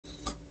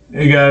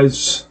Hey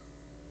guys,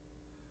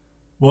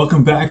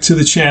 welcome back to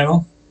the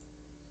channel.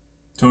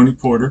 Tony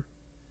Porter,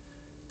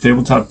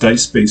 Tabletop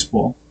Dice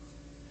Baseball,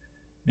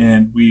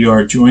 and we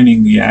are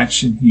joining the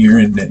action here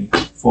in the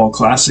Fall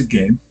Classic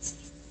game.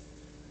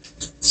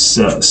 It's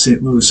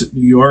St. Louis at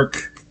New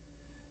York,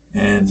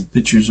 and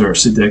pitchers are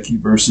Sadecki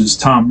versus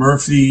Tom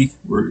Murphy.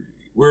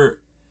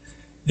 We're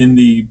in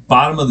the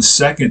bottom of the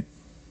second,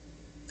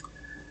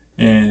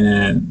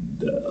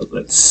 and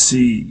let's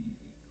see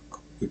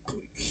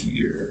quickly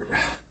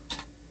here.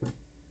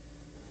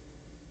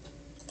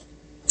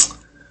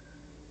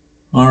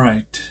 All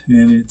right,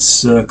 and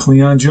it's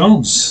Cleon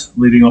Jones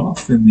leading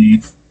off in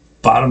the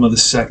bottom of the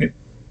second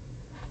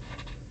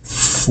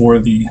for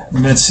the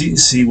Mets.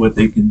 See what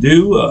they can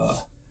do.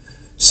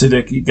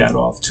 Sadecki got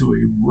off to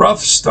a rough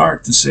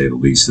start, to say the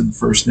least, in the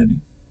first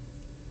inning.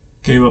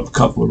 Gave up a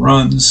couple of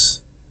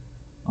runs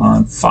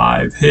on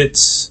 5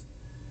 hits.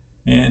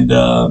 And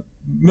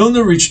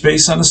Milner reached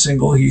base on a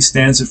single. He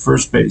stands at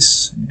first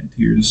base. And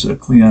here's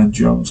Cleon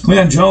Jones.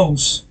 Cleon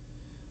Jones,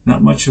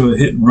 not much of a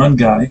hit-and-run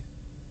guy.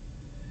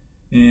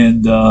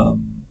 And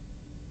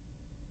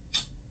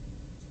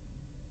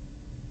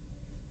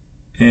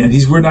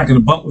we're not going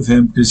to bunt with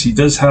him because he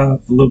does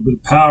have a little bit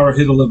of power.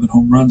 Hit 11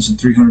 home runs and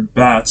 300 at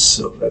bats,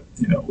 so that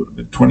would have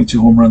been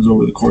 22 home runs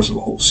over the course of a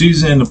whole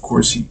season. Of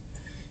course,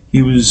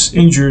 he was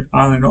injured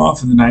on and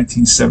off in the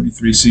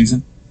 1973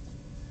 season.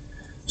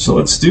 So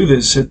let's do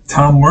this.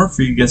 Tom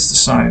Murphy gets the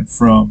sign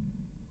from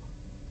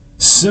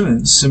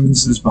Simmons.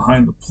 Simmons is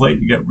behind the plate.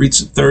 You got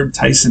Reitz at third,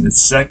 Tyson at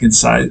second,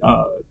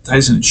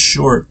 Tyson at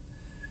short.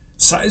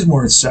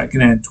 Sizemore at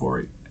second, and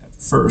Torrey at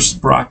first.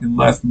 Brock in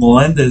left,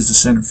 Melendez the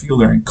center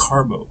fielder, and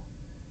Carbo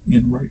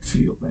in right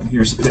field. And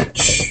here's the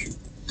pitch.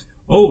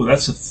 Oh,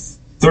 that's a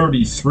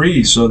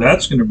 33, so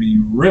that's going to be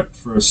ripped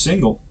for a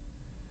single.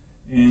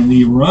 And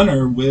the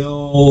runner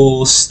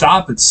will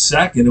stop at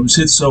second. It was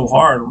hit so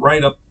hard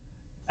right up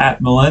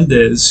at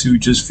Melendez, who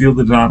just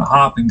fielded it on a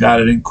hop and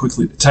got it in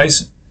quickly to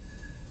Tyson.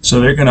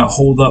 So they're going to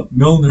hold up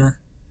Milner,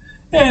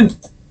 and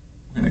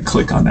we're going to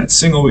click on that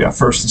single. We got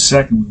first and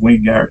second with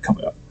Wayne Garrett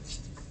coming up.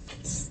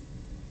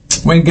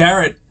 Wayne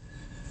Garrett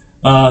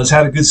has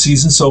had a good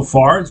season so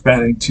far. He's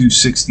batting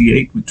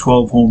 .268 with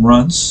 12 home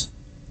runs.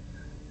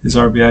 His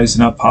RBIs did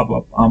not pop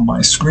up on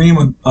my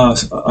screen.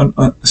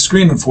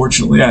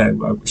 Unfortunately, I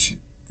wish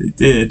they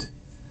did.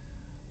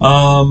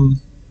 But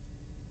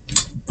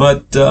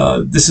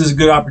this is a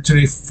good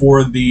opportunity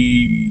for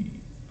the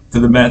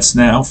Mets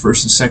now.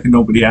 First and second,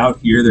 nobody out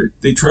here.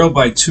 They trail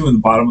by 2 in the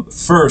bottom of the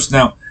first.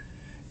 Now,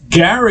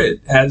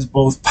 Garrett has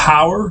both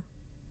power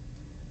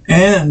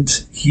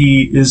and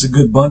he is a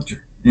good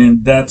bunter,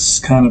 and that's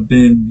kind of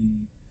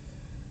been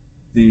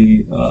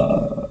the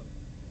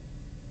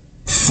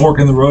fork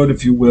in the road,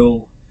 if you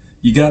will.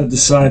 You got to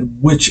decide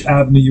which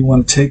avenue you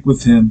want to take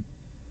with him.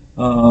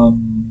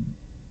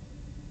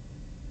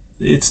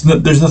 There's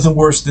nothing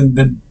worse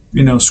than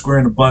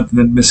squaring a bunt and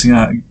then missing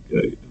out,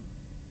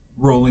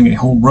 rolling a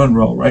home run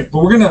roll, right?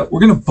 But we're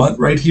gonna bunt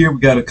right here. We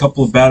got a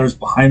couple of batters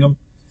behind him.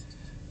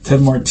 Ted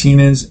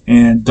Martinez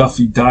and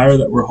Duffy Dyer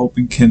that we're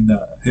hoping can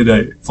hit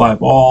a fly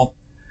ball.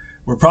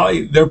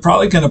 They're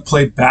probably going to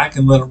play back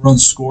and let a run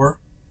score,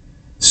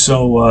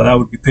 so that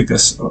would get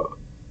us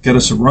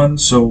a run.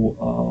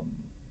 So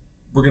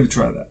we're going to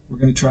try that. We're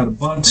going to try to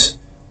bunt.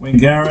 Wayne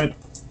Garrett,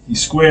 he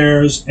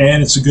squares,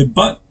 and it's a good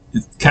bunt.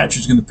 The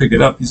catcher's going to pick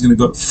it up. He's going to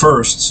go to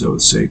first, so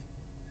it's a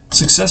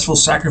successful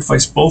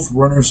sacrifice. Both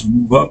runners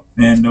move up,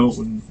 and no,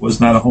 it was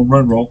not a home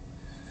run roll.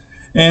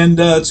 And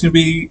it's going to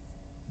be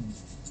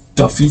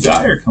Duffy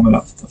Dyer coming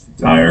up. Duffy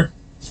Dyer,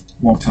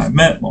 long-time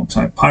Met,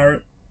 long-time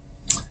Pirate.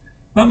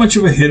 Not much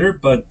of a hitter,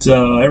 but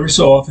every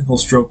so often he'll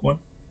stroke one.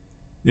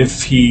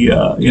 If he,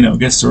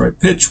 gets the right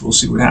pitch, we'll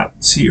see what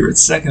happens here. At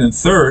second and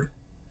third,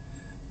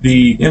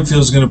 the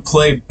infield is going to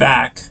play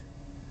back.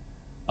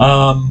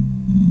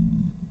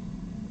 Going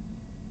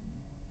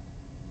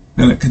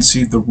to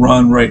concede the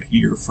run right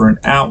here for an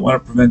out.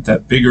 Want to prevent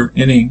that bigger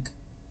inning.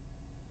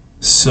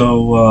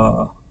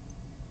 So,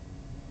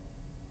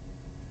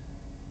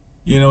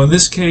 in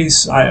this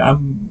case,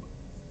 I'm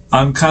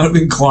kind of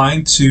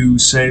inclined to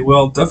say,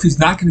 well, Duffy's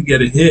not going to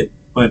get a hit,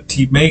 but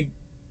he may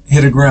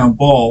hit a ground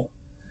ball,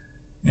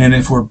 and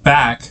if we're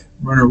back,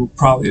 runner will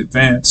probably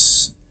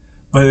advance.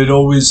 But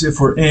if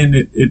we're in,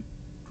 it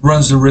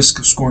runs the risk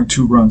of scoring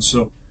 2 runs.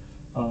 So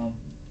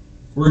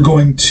we're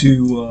going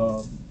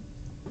to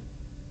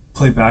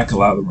play back,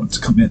 allow the run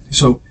to come in.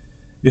 So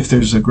if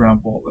there's a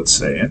ground ball, let's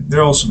say, and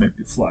there also may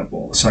be a fly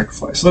ball, a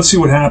sacrifice. Let's see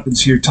what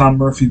happens here. Tom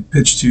Murphy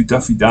pitched to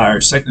Duffy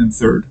Dyer, second and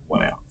third,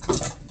 1 out.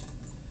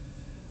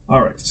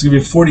 All right, it's going to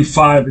be a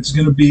 45. It's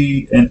going to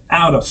be an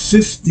out of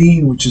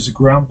 15, which is a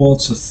ground ball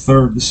to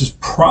third. This is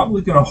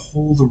probably going to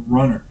hold the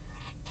runner.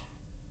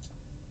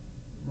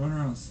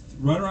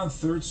 Runner on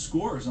third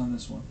scores on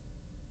this one.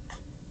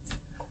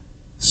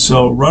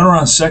 So runner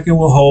on second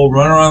will hold.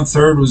 Runner on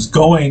third was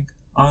going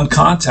on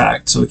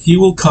contact, so he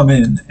will come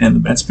in, and the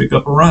Mets pick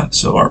up a run.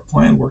 So our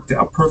plan worked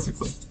out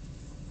perfectly.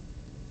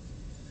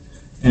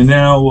 And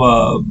now,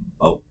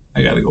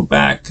 I got to go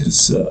back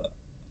because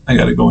I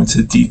got to go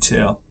into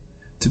detail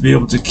to be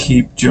able to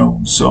keep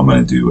Jones. So I'm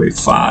going to do a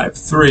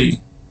 5-3,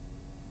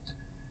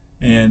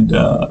 and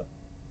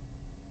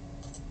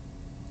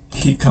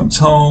he comes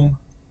home.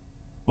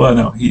 Well,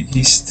 no,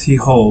 he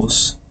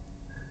holds,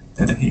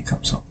 and then he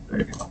comes home. There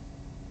you go.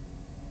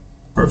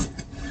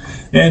 Perfect.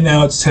 And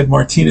now it's Ted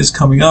Martinez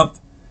coming up.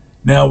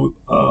 Now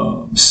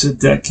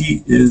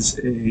Sadecki is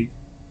a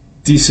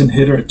decent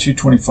hitter at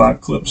 225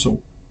 clip,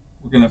 so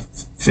we're going to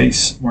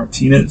face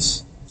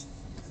Martinez.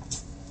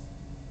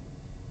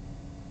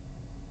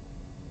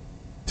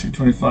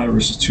 225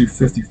 versus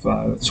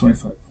 255. That's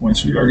 25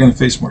 points. We are going to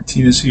face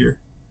Martinez here.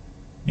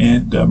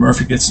 And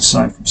Murphy gets a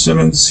sign from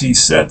Simmons. He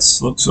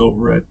sets, looks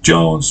over at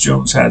Jones.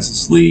 Jones has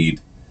his lead.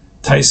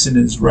 Tyson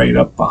is right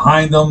up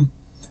behind him.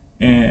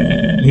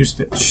 And here's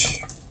the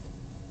pitch.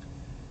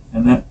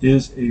 And that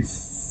is a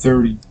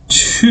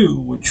 32,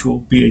 which will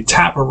be a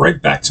tapper right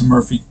back to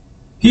Murphy.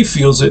 He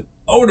feels it.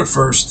 Over to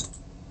first.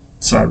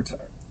 Side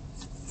retired.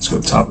 Let's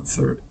go to top of the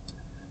third.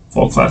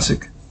 Fall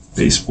Classic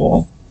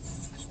Baseball.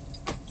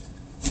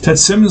 Ted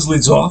Simmons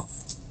leads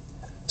off.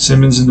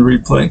 Simmons in the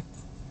replay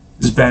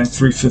is batting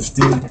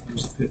 .315.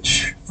 Here's the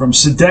pitch from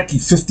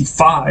Sadecki,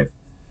 55.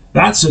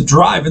 That's a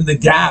drive in the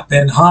gap,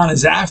 and Hahn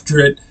is after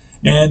it.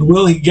 And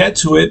will he get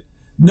to it?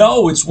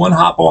 No, it's one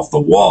hop off the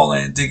wall,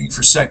 and digging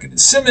for second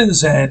is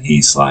Simmons, and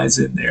he slides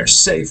in there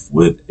safe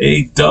with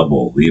a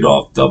double.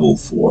 Leadoff double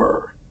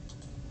for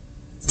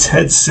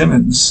Ted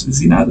Simmons. Is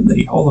he not in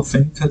the Hall of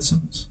Fame, Ted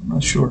Simmons? I'm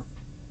not sure.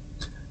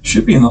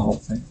 Should be in the Hall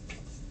of Fame.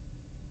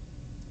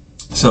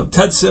 So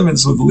Ted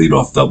Simmons with the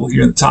leadoff double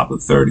here in the top of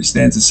the third. He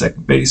stands at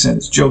second base, and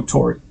it's Joe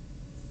Torre.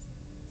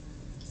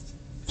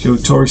 Joe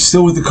Torre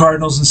still with the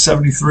Cardinals in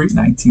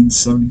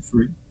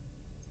 1973.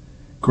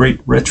 Great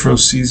retro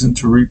season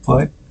to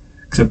replay.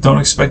 Except don't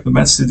expect the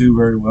Mets to do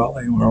very well.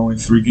 They were only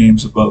 3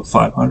 games above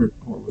 500.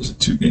 Or was it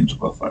 2 games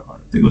above 500? I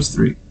think it was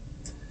 3.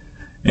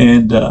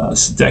 And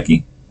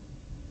Sadecki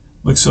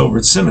looks over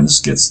at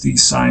Simmons, gets the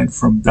sign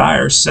from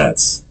Dyer,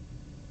 sets.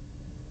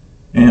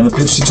 And the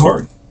pitch to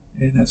Torre.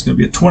 And that's going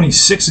to be a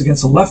 26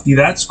 against a lefty.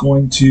 That's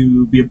going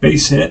to be a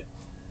base hit.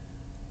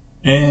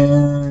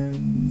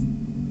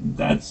 And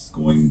that's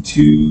going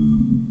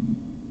to,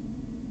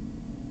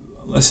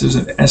 unless there's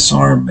an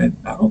S-arm, and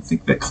I don't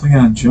think that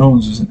Cleon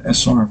Jones is an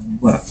S-arm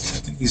left. I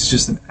think he's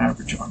just an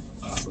average arm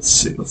left. Let's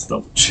see. Let's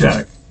double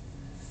check.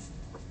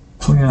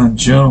 Cleon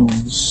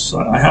Jones,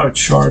 I have a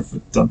chart,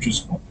 but I'm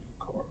just going to do the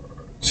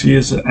cards. He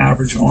is an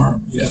average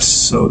arm, yes.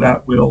 So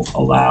that will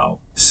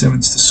allow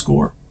Simmons to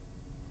score.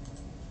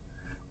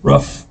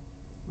 Rough.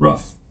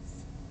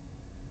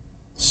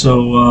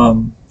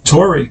 So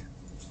Torre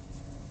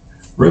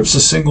rips a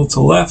single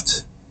to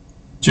left.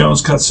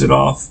 Jones cuts it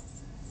off,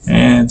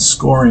 and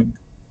scoring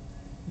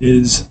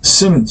is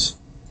Simmons.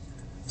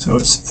 So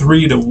it's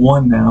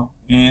 3-1 now.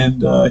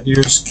 And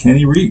here's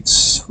Kenny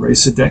Reitz, Ray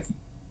Sadecki.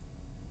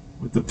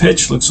 With the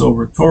pitch, looks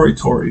over at Torre.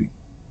 Torre,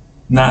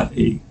 not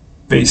a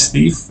base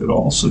thief at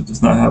all, so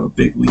does not have a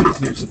big lead.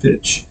 Here's the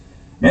pitch.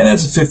 And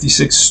that's a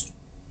 56.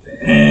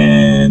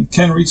 And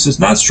Ken Reitz does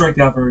not strike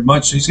out very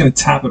much, so he's going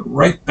to tap it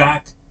right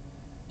back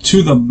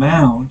to the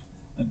mound.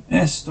 An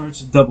S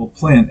starts a double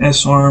play, an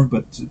S arm,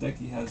 but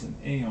Sadecki has an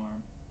A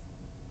arm.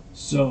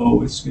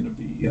 So it's going to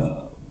be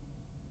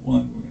we're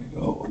going to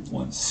go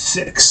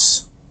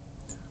 1-6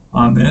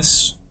 on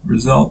this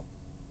result.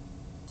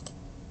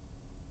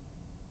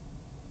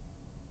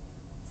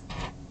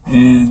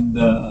 And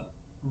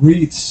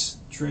Reitz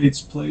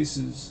trades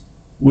places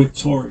with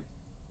Torre.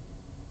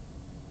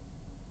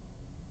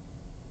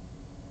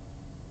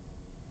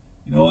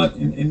 You know what?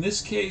 In this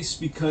case,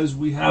 because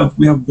we have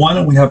 1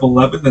 and we have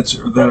 11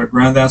 that are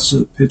ground outs to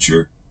the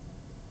pitcher,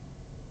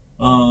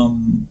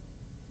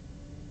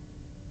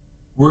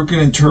 we're going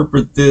to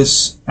interpret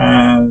this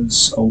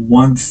as a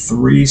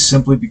 1-3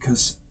 simply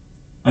because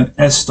an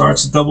S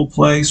starts a double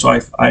play. So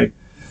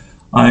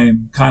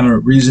I'm kind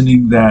of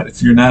reasoning that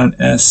if you're not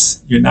an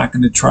S, you're not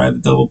going to try the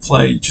double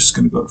play. You're just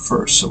going to go to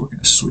first. So we're going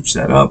to switch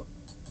that up,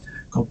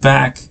 go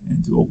back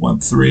and do a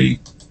 1-3.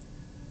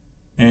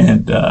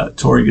 And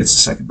Torre gets to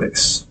second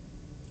base.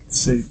 Let's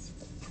see.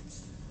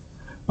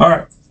 All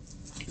right.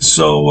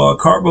 So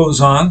Carbo's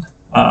on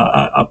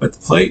up at the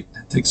plate.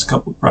 Takes a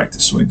couple of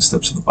practice swings,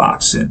 steps in the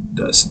box, and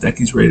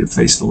Sadecki's ready to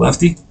face the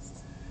lefty.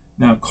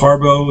 Now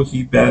Carbo,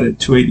 he batted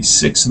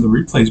 .286, and the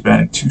replay's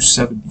batting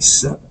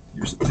 .277.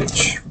 Here's the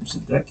pitch from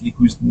Sadecki,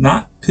 who's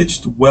not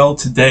pitched well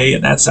today,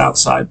 and that's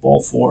outside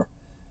ball 4,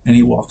 and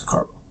he walked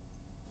Carbo.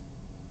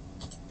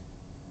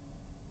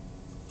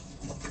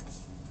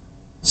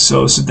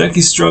 So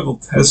Sadecki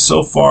struggled, has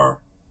so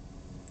far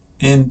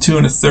in 2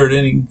 1/3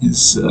 inning.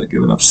 He's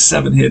given up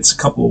 7 hits, a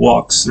couple of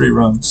walks, 3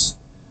 runs.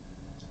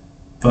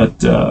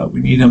 But we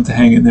need him to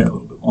hang in there a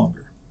little bit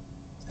longer.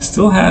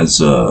 Still has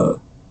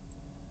some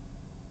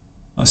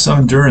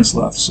endurance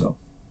left. So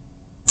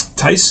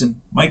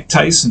Mike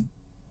Tyson,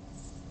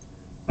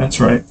 that's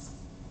right.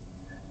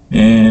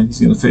 And he's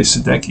going to face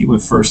Sadecki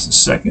with first and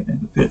second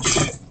in the pitch.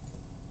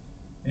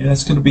 And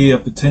that's going to be a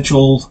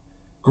potential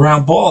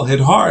Ground ball hit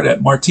hard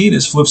at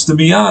Martinez, flips to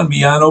Mian.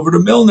 Mian over to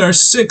Milner.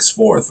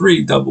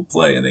 6-4-3 double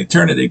play, and they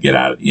turn it. They get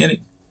out of the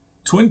inning.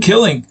 Twin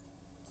killing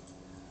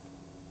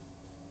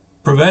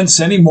prevents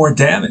any more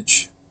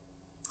damage.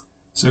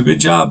 So good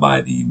job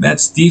by the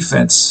Mets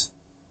defense.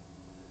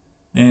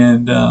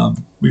 And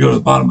we go to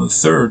the bottom of the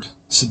third.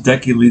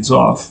 Sadecki leads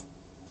off.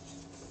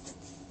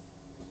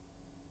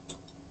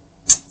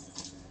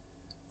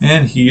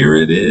 And here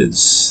it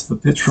is, the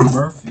pitch from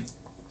Murphy.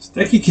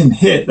 Sadecki can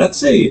hit.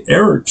 That's a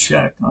error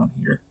check on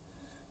here.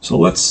 So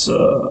let's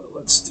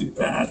do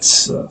that.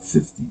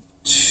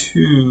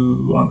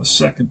 52 on the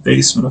second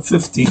baseman. A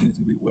 15 is going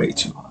to be way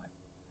too high.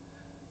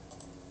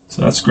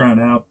 So that's ground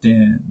out,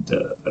 and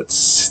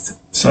that's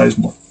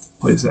Sizemore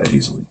plays that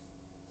easily.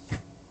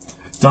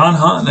 Don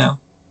Hahn now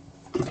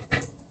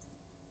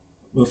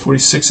with a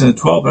 46 and a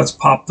 12. That's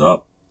popped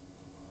up.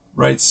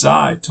 Right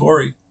side,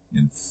 Torrey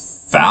in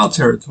foul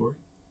territory.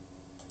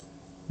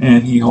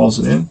 And he hauls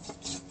it in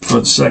for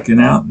the second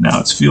out.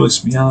 Now it's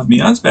Felix Mian.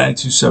 Mian's batting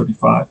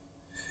 275.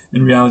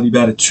 In reality, he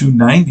batted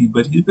 290,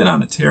 but he's been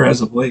on a tear as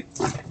of late.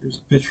 Here's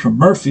a pitch from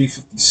Murphy,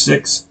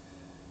 56.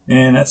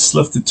 And that's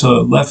lifted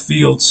to left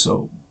field,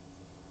 so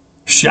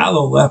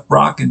shallow left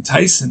Brock and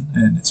Tyson.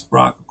 And it's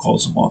Brock who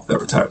calls him off.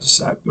 That retires the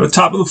side. Go to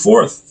top of the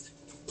fourth.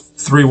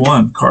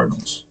 3-1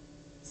 Cardinals.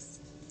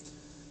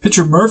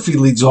 Pitcher Murphy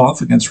leads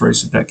off against Ray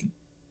Sadecki.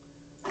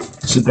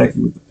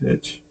 Sadecki with the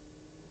pitch.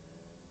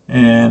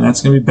 And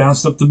that's going to be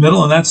bounced up the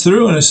middle, and that's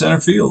through into center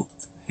field.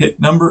 Hit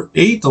number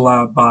 8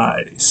 allowed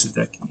by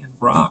Sadecki, and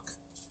Brock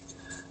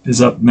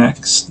is up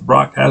next.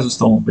 Brock has a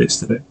stolen base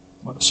today.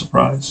 What a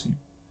surprise.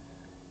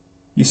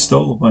 He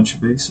stole a bunch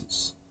of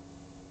bases.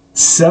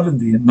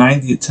 70 and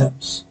 90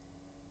 attempts.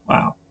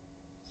 Wow.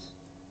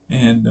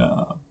 And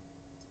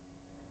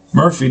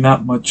Murphy,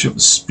 not much of a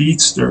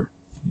speedster.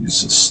 He's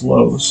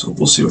slow, so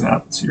we'll see what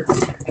happens here.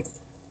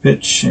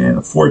 Pitch and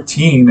a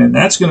 14, and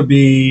that's going to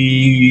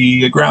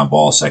be a ground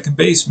ball. Second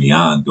base,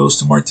 Mian goes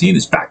to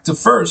Martinez, back to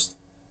first.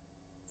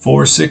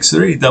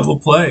 4-6-3, double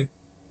play.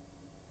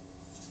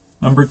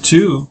 Number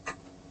 2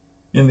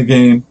 in the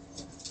game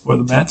for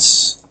the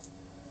Mets.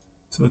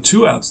 So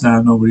 2 outs now,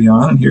 nobody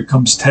on, and here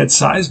comes Ted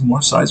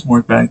Sizemore.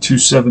 Sizemore batting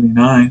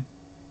 279.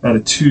 At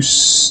a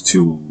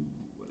 2,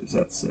 what does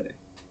that say?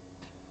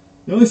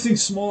 The only thing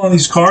small on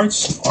these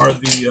cards are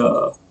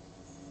the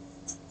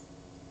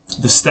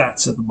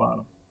stats at the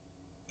bottom.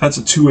 That's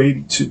a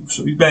 282.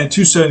 So he's batting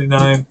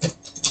 279.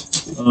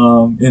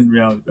 In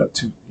reality, about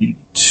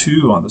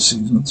 282 on the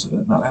season. So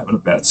not having a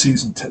bad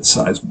season, Ted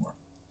Sizemore.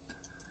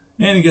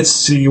 And he gets to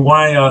see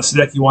why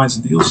Sadecki winds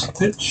and deals the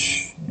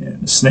pitch.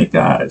 And the Snake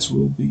Eyes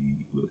will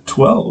be with a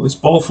 12. It's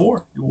ball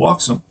 4. He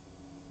walks him.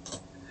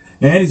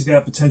 And he's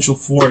got potential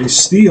for a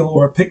steal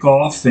or a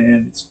pickoff.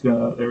 And it's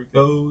there he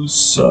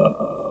goes.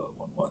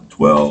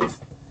 1-1-12.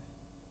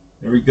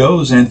 There he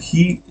goes, and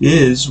he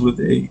is with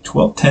a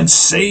 12-10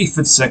 safe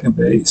at second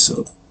base.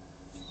 So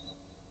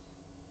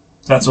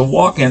that's a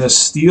walk and a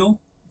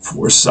steal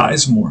for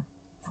Sizemore.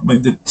 I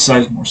mean, did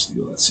Sizemore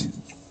steal that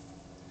season?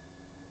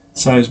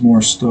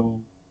 Sizemore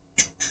stole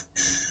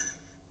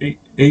 8,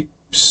 what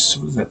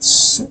is that,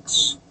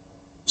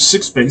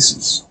 6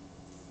 bases.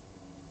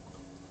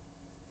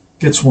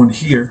 Gets one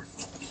here.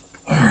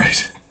 All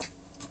right.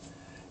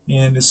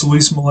 And it's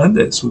Luis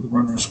Melendez with a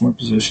runner in scoring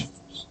position.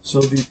 So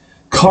the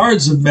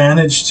Cards have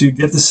managed to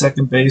get to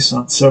second base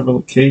on several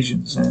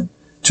occasions, and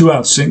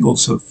 2-out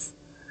singles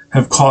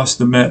have cost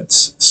the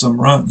Mets some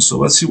runs. So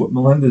let's see what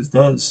Melendez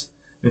does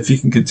if he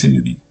can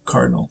continue the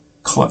Cardinal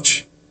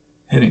clutch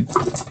hitting.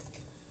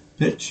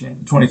 Pitch,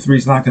 and 23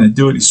 is not going to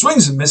do it. He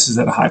swings and misses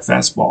at a high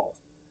fastball,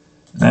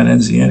 and that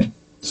ends the inning.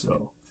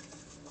 So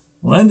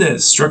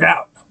Melendez struck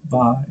out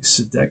by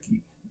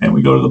Sadecki, and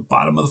we go to the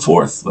bottom of the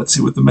fourth. Let's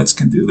see what the Mets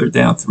can do. They're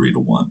down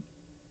 3-1,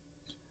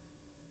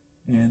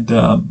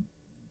 and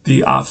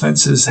the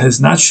offense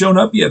has not shown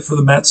up yet for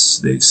the Mets.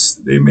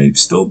 They may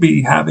still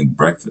be having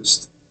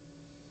breakfast.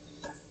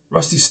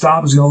 Rusty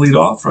Staub is going to lead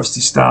off. Rusty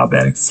Staub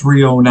batting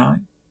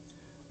 309.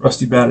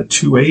 Rusty batted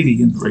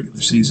 280 in the regular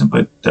season,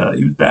 but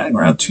he was batting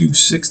around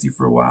 260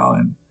 for a while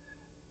and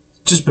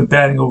just been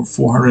batting over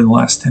 400 in the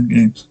last 10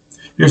 games.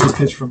 Here's the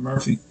pitch from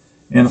Murphy.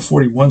 And a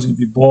 41 is going to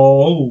be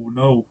ball. Oh,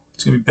 no.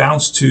 It's going to be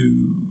bounced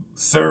to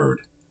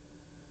third.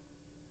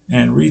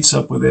 And Reed's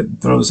up with it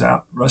and throws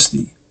out.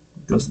 Rusty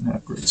doesn't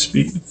have great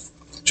speed.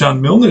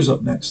 John Milner's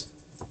up next.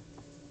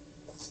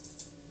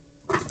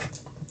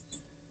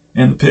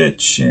 And the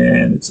pitch,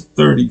 and it's a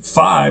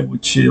 35,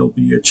 which will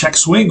be a check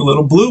swing, a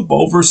little bloop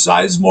over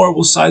Sizemore.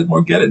 Will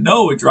Sizemore get it?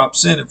 No, it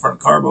drops in front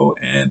of Carbo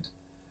and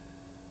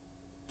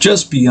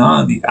just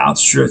beyond the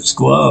outstretched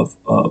glove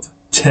of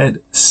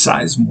Ted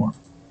Sizemore.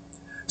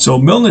 So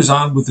Milner's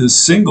on with his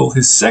single,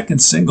 his second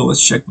single.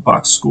 Let's check the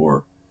box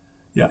score.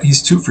 Yeah,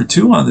 he's 2 for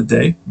 2 on the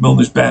day.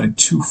 Milner's batting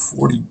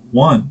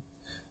 241.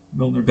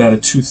 Milner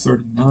batted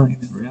 239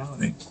 in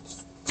reality.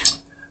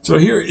 So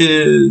here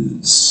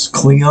is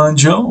Cleon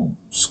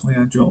Jones.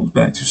 Cleon Jones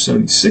batting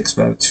 276,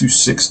 batted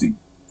 260.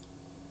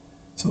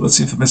 So let's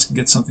see if the Mets can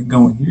get something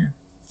going here.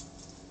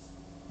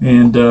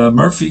 And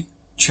Murphy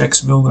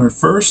checks Milner at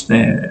first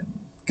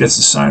and gets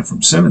the sign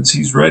from Simmons.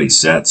 He's ready,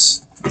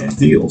 sets, and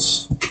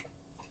deals.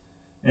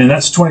 And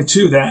that's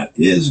 22. That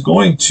is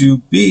going to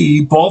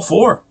be ball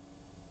 4.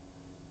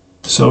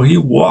 So he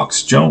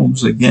walks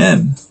Jones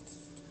again.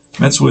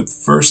 Mets with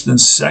first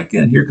and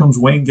second. Here comes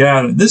Wayne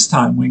Garrett. And this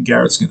time, Wayne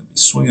Garrett's going to be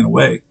swinging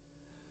away.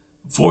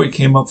 Before he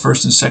came up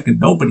first and second,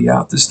 nobody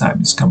out. This time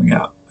he's coming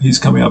out. He's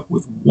coming up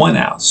with 1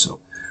 out.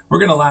 So we're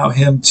going to allow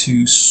him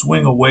to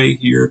swing away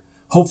here.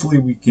 Hopefully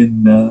we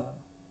can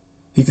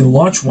he can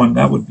launch one.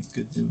 That would be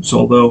good news.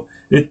 Although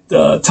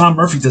Tom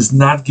Murphy does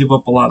not give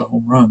up a lot of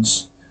home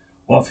runs.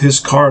 Off his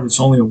card, it's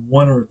only a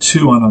 1 or a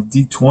 2 on a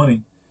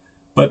D20.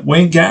 But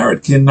Wayne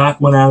Garrett can knock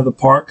one out of the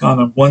park on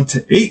a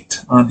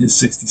 1-8 on his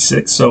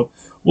 66. So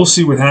we'll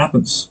see what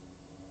happens.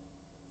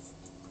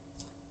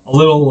 A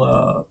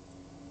little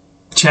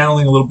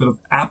channeling a little bit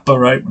of APBA,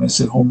 right, when I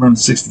said home run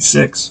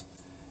 66.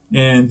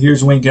 And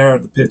here's Wayne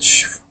Garrett, the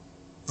pitch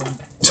from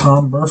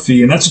Tom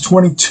Murphy. And that's a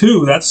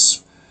 22.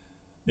 That's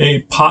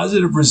a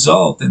positive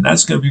result, and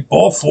that's going to be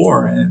ball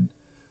 4. And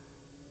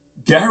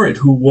Garrett,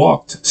 who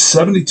walked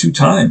 72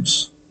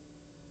 times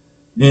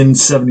in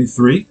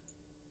 73,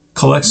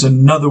 collects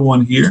another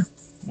one here,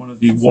 one of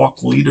the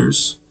walk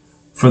leaders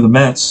for the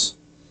Mets.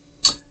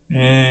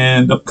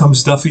 And up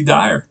comes Duffy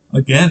Dyer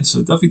again.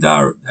 So Duffy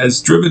Dyer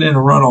has driven in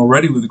a run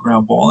already with a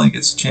ground ball and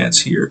gets a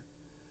chance here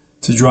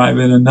to drive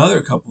in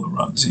another couple of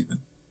runs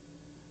even.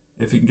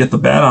 If he can get the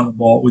bat on the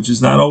ball, which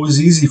is not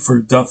always easy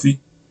for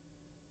Duffy.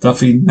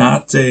 Duffy,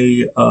 not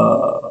a,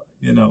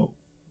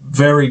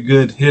 very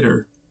good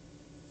hitter.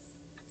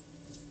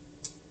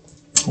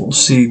 We'll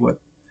see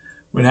what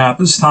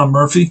happens. Tom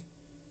Murphy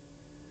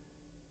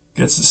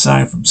gets the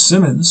sign from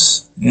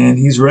Simmons, and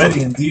he's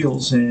ready and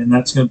deals, and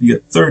that's going to be a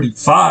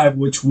 35,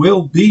 which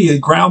will be a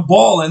ground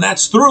ball, and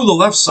that's through the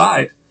left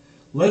side.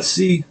 Let's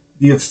see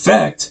the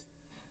effect.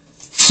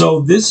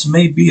 So this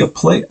may be a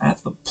play at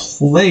the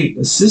plate.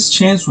 Assist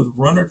chance with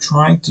runner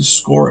trying to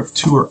score if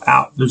 2 are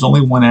out. There's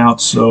only 1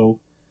 out, so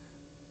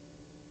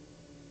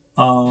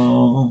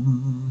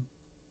 2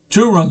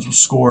 runs will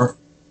score.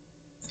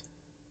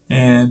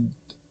 And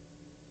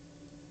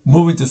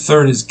moving to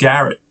third is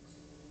Garrett.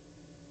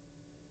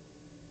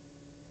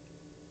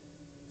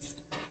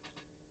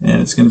 And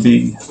it's going to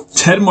be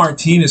Ted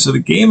Martinez. So the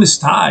game is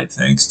tied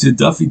thanks to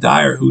Duffy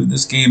Dyer, who in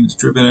this game has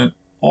driven in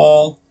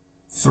all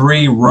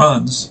 3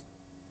 runs.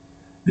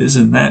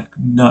 Isn't that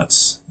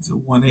nuts? He's a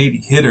 180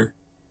 hitter.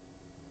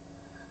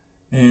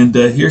 And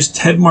here's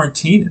Ted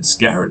Martinez,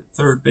 Garrett at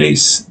third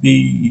base.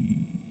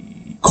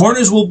 The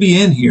corners will be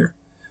in here.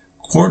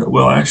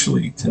 Well,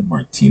 actually, Ted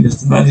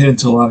Martinez did not hit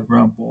into a lot of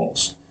ground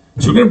balls.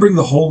 So we're going to bring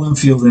the whole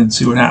infield in and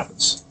see what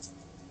happens.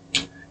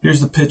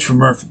 Here's the pitch from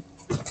Murphy.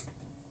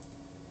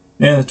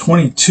 And the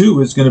 22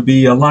 is going to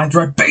be a line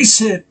drive base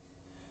hit.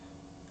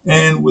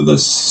 And with a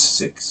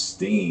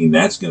 16,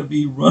 that's going to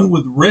be run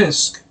with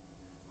risk.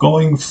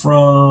 Going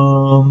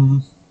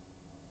from,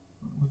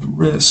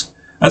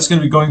 that's going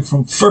to be going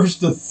from first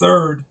to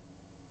third.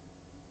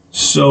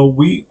 So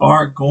we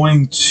are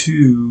going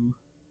to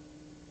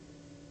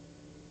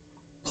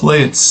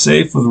play it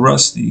safe with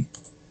Rusty.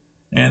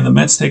 And the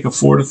Mets take a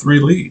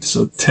 4-3 lead.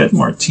 So Ted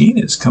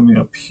Martinez coming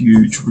up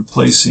huge,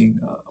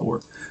 replacing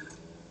or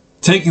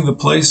taking the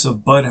place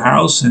of Bud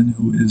Harrelson,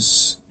 who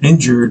is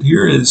injured.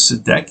 Here is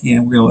Sadecki,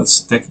 and we're going to let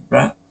Sadecki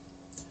bat.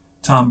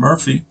 Tom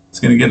Murphy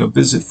is going to get a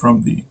visit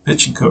from the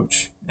pitching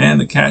coach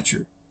and the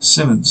catcher,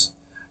 Simmons,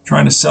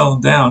 trying to sell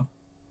him down.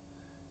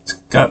 It's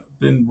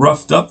been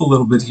roughed up a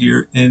little bit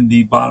here in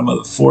the bottom of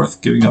the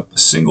 4th, giving up a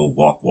single,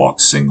 walk,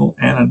 single,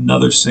 and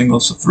another single.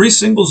 So 3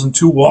 singles and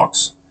 2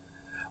 walks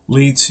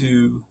lead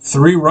to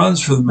 3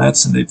 runs for the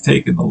Mets, and they've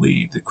taken the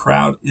lead. The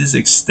crowd is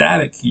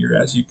ecstatic here,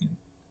 as you can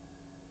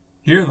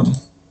hear them.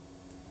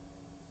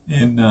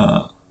 And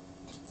let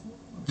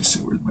me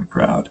see, where's my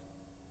crowd?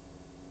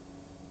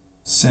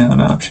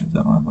 Sound options.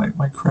 I don't have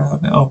my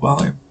crowd now. Oh,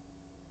 volume.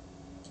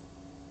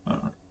 All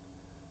right.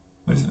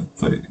 What is it?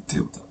 Play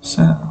tabletop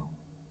sound.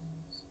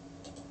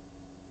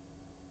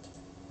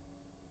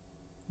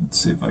 Let's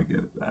see if I get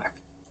it back.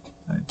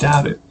 I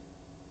doubt it.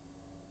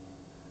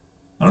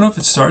 I don't know if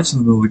it starts in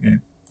the middle of the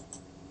game,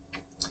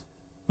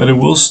 but it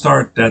will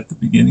start at the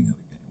beginning of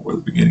the game or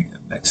the beginning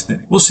of the next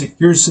inning. We'll see.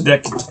 Here's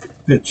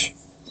Sadecki pitch.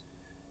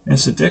 And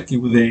Sadecki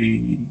with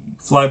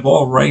a fly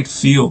ball right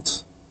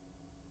field.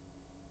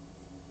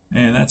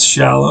 And that's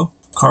shallow.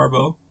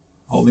 Carbo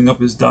holding up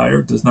his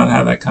Dyer. Does not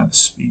have that kind of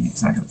speed.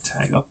 He's not going to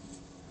tag up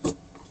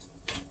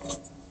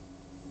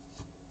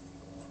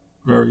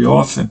very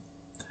often.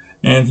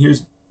 And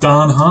here's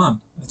Don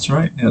Hahn. That's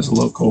right. He has a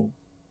local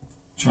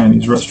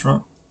Chinese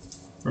restaurant.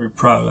 Very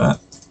proud of that.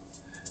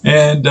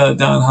 And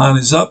Don Hahn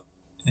is up.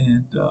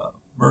 And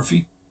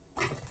Murphy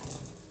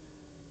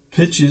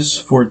pitches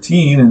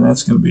 14. And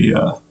that's going to be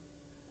a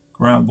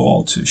ground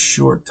ball to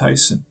short.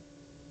 Tyson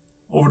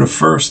over to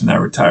first. And that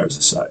retires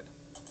the side.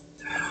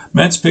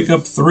 Mets pick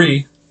up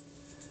 3.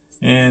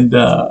 And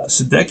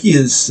Sadecki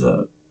is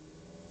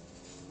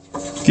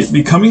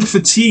becoming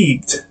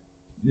fatigued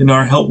in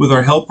our help with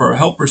our helper. Our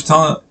helper's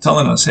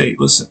telling us, hey,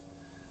 listen,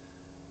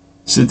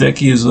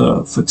 Sadecki is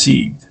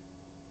fatigued.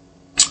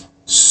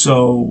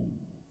 So,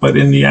 but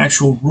in the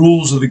actual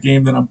rules of the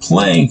game that I'm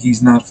playing,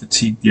 he's not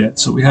fatigued yet.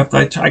 So we have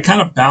to, I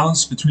kind of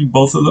balance between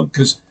both of them,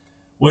 because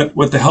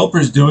what the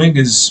helper's doing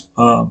is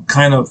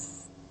kind of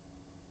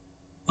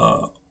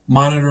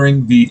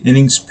monitoring the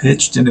innings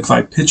pitched. And if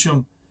I pitch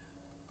him,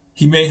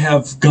 he may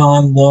have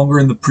gone longer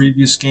in the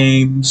previous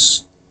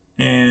games,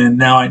 and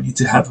now I need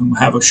to have him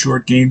have a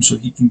short game so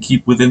he can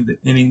keep within the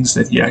innings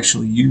that he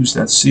actually used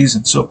that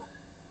season. So,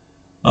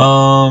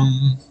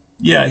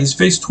 yeah, he's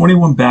faced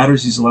 21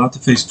 batters. He's allowed to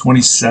face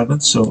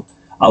 27. So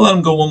I'll let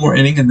him go one more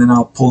inning, and then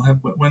I'll pull him.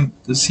 But when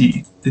does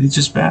he? Did he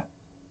just bat?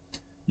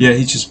 Yeah,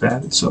 he just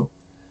batted. So,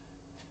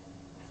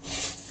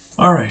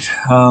 all right.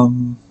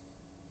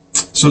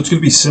 So it's going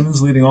to be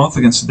Simmons leading off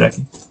against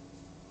Sadecki.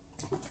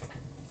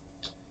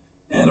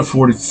 And a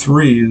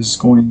 43 is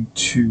going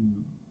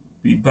to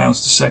be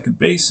bounced to second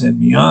base, and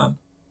Mian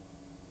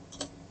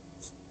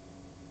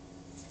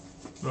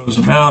throws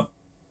him out.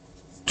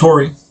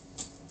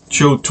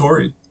 Joe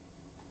Torre,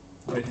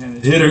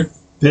 right-handed hitter,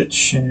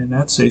 pitch, and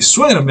that's a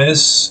swing and a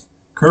miss.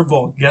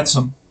 Curveball gets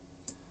him.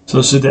 So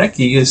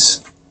Sadecki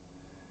is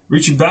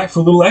reaching back for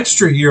a little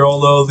extra here,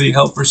 although the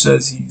helper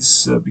says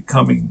he's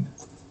becoming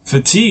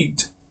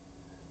fatigued.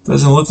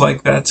 Doesn't look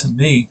like that to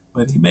me,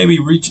 but he may be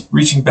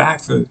reaching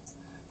back for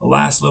the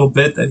last little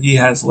bit that he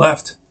has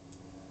left.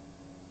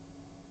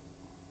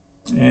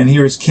 And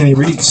here is Kenny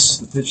Reitz.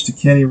 The pitch to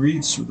Kenny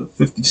Reitz with a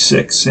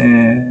 56,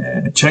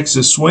 and checks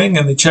his swing,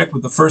 and they check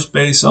with the first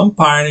base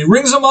umpire, and he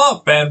rings him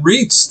up, and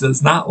Reitz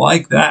does not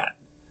like that.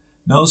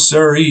 No,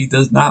 sir, he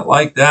does not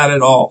like that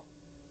at all.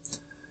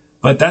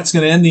 But that's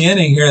going to end the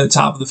inning here at the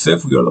top of the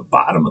fifth. We go to the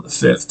bottom of the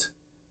fifth.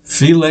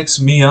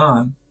 Felix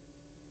Mian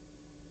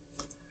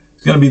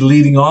is going to be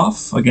leading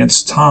off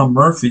against Tom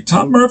Murphy.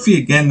 Tom Murphy,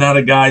 again, not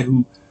a guy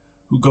who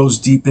goes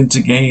deep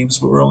into games,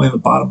 but we're only in the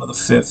bottom of the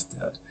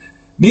fifth.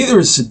 Neither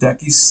is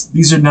Sadecki.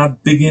 These are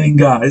not big inning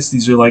guys.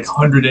 These are like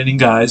 100-inning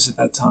guys at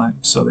that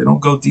time, so they don't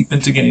go deep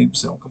into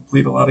games. They don't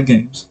complete a lot of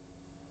games.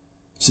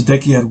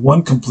 Sadecki had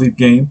one complete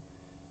game,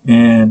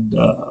 and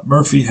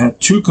Murphy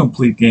had 2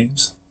 complete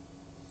games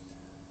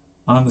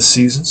on the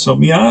season. So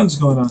Mian's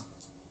going to...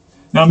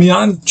 Now,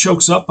 Mian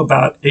chokes up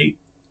about 8-10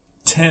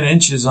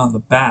 inches on the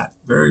bat.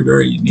 Very,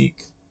 very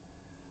unique.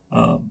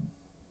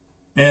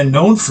 And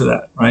known for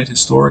that, right,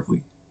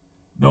 historically.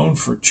 Known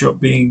for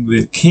being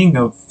the king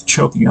of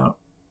choking up.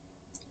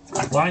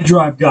 Line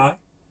drive guy.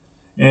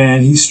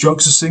 And he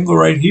strokes a single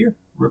right here.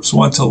 Rips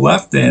one to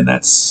left, and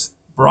that's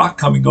Brock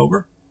coming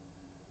over.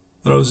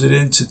 Throws it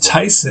into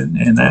Tyson,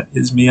 and that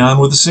is Mian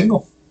with a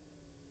single.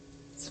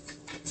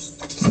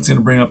 That's going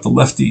to bring up the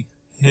lefty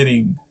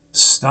hitting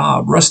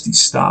Rusty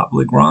Staub,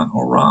 Legrand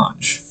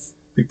Orange.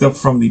 Picked up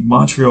from the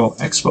Montreal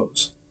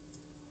Expos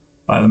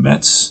by the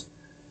Mets.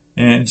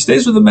 And he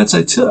stays with the Mets,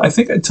 I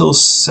think, until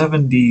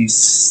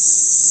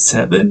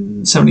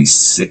 77,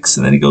 76,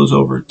 and then he goes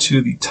over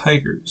to the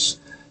Tigers.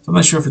 So I'm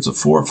not sure if it's a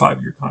 4 or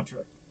 5 year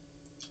contract.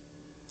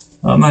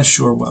 I'm not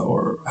sure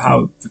or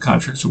how the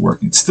contracts are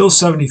working. It's still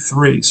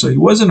 73, so he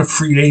wasn't a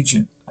free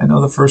agent. I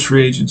know the first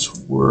free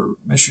agents were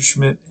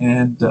Messerschmidt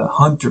and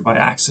Hunter by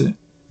accident.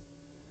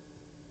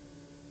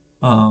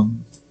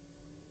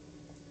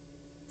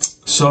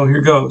 So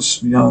here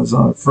goes. Mian's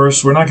on it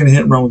first. We're not going to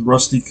hit and run with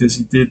Rusty because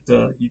he did.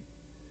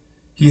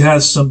 He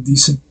has some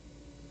decent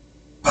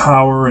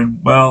power,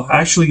 and, well,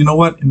 actually, you know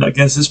what?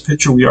 Against this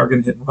pitcher, we are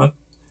going to hit and run.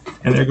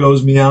 And there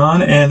goes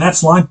Mian, and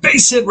that's line.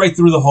 Base hit right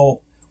through the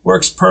hole.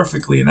 Works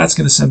perfectly, and that's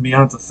going to send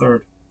Mian to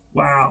third.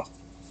 Wow.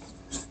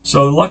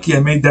 So lucky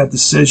I made that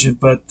decision,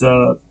 but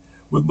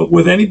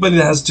with anybody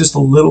that has just a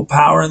little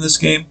power in this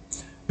game,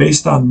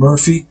 based on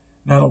Murphy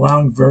not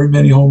allowing very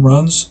many home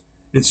runs,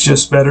 it's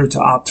just better to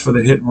opt for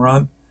the hit and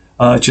run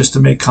just to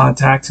make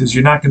contact, because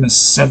you're not going to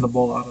send the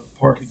ball out of the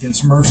park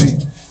against Murphy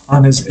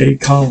on his A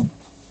column.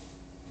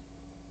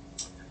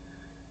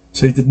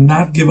 So he did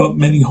not give up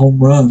many home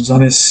runs.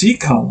 On his C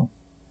column,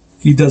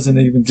 he doesn't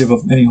even give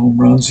up many home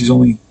runs. He's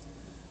only,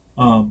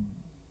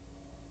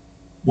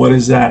 what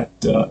is that?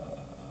 A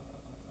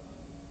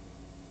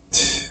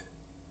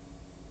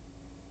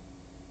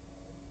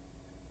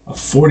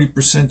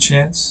 40%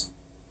 chance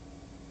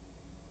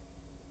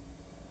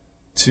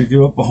to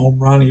give up a home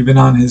run even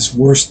on his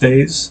worst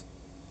days.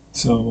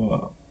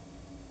 So,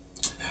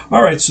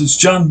 all right, so it's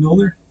John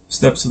Milner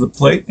steps to the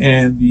plate,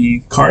 and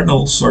the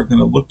Cardinals are going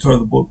to look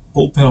toward the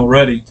bullpen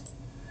already.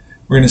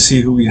 We're going to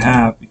see who we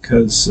have,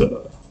 because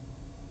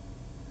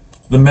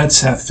the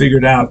Mets have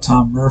figured out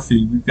Tom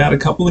Murphy. We've got a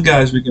couple of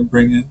guys we can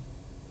bring in.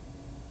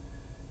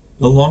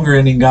 The longer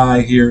inning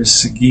guy here is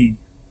Segui,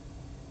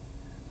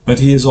 but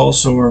he is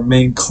also our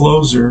main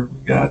closer.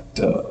 We got,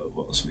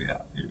 what else we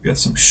have here? We got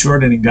some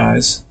short inning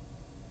guys.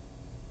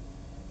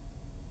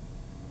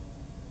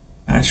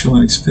 Actual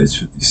innings pitch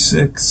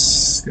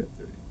 56, got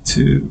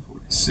 32,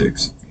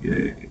 46,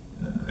 58.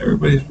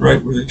 Everybody's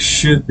right where they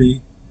should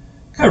be.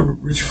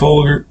 Got Rich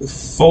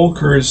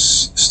Folkers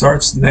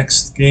starts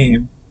next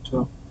game,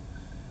 so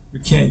we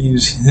can't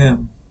use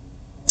him.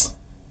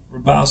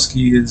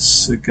 Hrabowski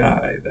is a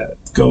guy that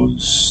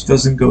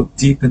doesn't go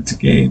deep into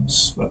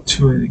games, about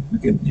 2 innings. We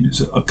can use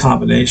a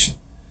combination.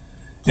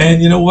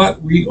 And you know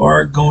what? We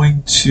are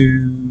going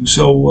to.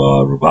 So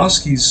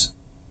Hrabowski's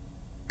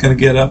going to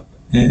get up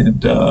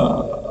and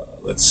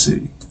let's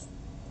see.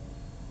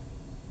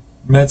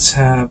 Mets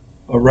have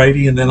a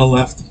righty and then a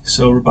lefty.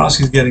 So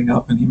Hrabowski's getting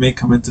up, and he may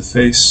come in to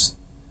face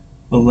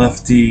the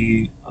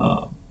lefty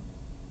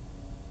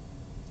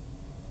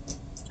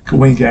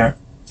Wayne Garrett.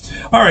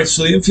 All right,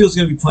 so the infield's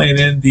going to be playing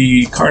in.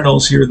 The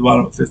Cardinals here at the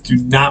bottom of the fifth do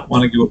not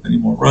want to give up any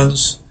more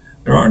runs.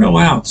 There are no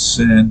outs,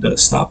 and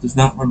Stop does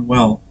not run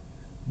well.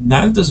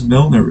 Neither does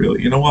Milner,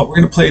 really. You know what? We're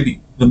going to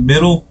play the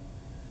middle,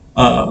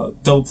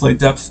 double play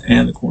depth,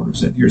 and the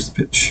corners in. Here's the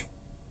pitch.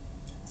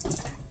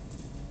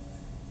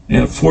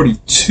 And a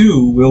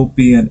 42 will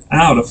be an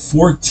out. A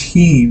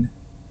 14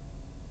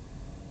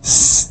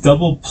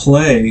 double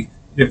play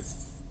if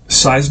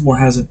Sizemore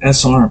has an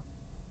S arm.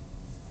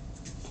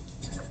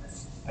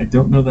 I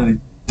don't know that he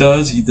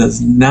does. He does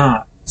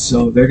not.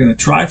 So they're going to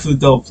try for the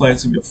double play.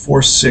 It's going to be a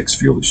 4-6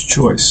 fielder's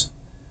choice.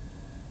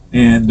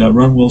 And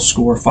run will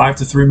score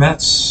 5-3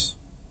 Mets.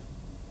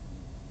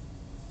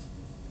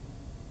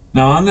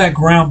 Now on that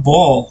ground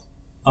ball,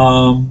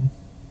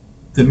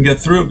 didn't get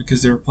through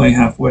because they were playing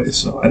halfway,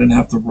 so I didn't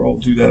have to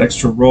do that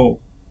extra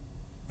roll.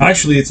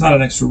 Actually, it's not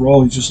an extra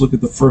roll. You just look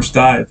at the first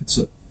die. If it's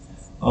a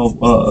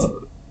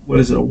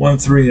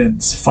 1-3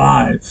 and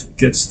 5, it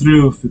gets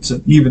through. If it's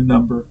an even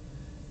number,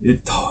 the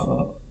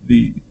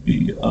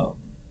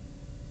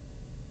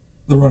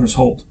runners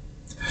hold.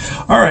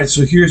 All right,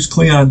 so here's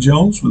Cleon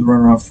Jones with a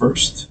runner on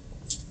first.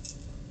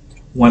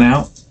 1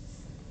 out.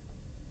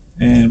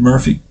 And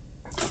Murphy,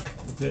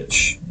 the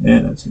pitch.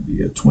 And that's going to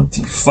be a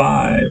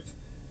 25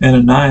 and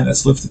a 9.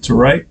 That's lifted to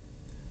right.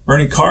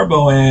 Bernie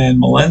Carbo and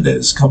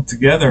Melendez come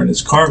together, and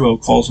as Carbo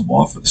calls him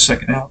off for the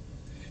second out.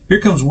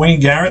 Here comes Wayne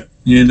Garrett,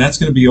 and that's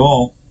going to be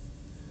all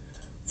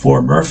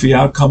for Murphy.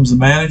 Out comes the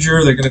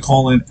manager. They're going to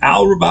call in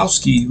Al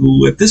Hrabowski,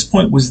 who at this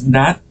point was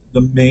not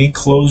the main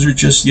closer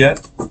just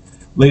yet.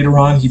 Later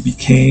on, he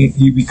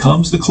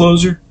becomes the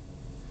closer.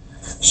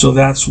 So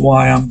that's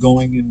why I'm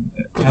going and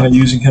kind of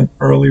using him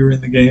earlier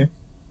in the game.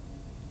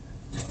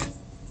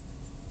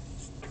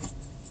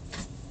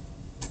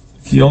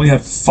 He only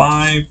had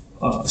 5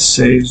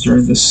 saves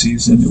during this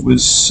season. It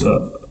was,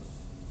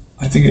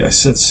 I think I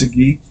said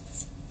Segui.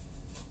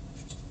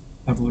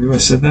 I believe I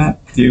said that.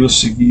 Diego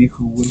Segui,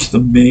 who was the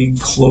main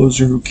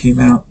closer who came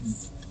out and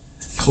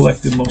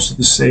collected most of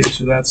the saves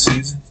for that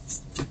season.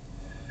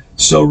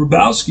 So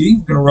Hrabowski,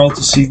 we're going to roll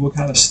to see what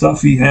kind of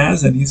stuff he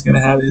has, and he's going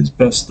to have his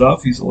best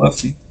stuff. He's a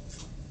lefty.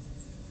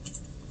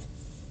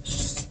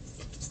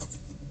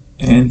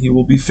 And he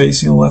will be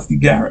facing a lefty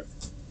Garrett.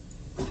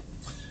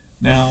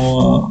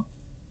 Now,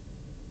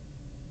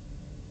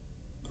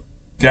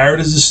 Garrett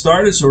is a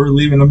starter, so we're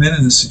leaving him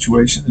in this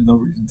situation. There's no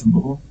reason to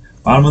move him.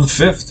 Bottom of the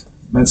fifth.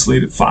 Mets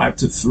lead at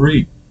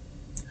 5-3.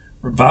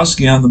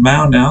 Hrabowski on the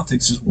mound now,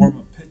 takes his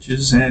warm-up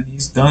pitches, and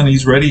he's done.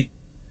 He's ready.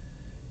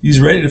 He's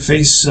ready to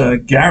face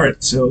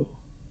Garrett. So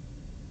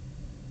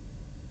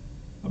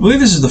I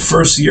believe this is the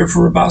first year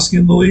for Hrabowski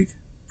in the league.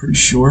 Pretty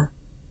sure.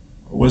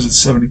 Or was it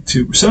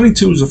 72?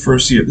 72 was the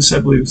first year. This,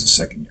 I believe, was the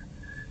second year.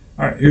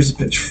 All right, here's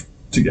the pitch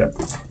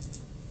together.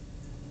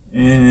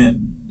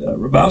 And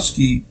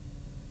Hrabowski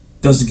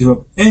doesn't give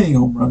up any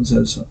home runs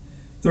as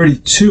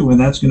 32, and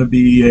that's going to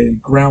be a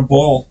ground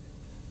ball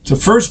to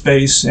first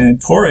base. And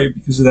Torre,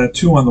 because of that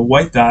 2 on the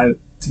white die,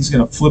 he's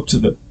going to flip to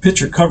the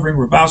pitcher covering.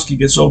 Hrabowski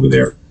gets over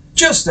there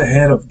just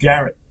ahead of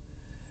Garrett,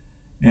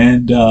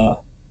 and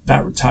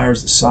that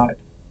retires the side.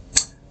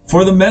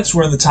 For the Mets,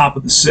 we're in the top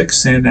of the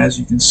 6th, and as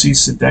you can see,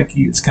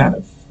 Sadecki has kind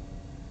of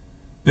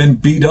been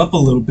beat up a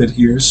little bit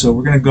here, so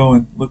we're going to go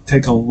and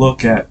take a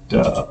look at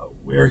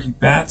where he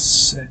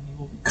bats, and he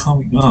will be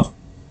coming up.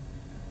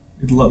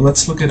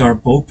 Let's look at our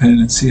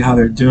bullpen and see how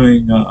they're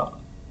doing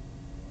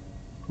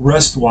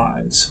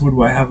rest-wise. Who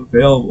do I have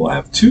available? I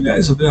have 2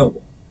 guys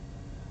available,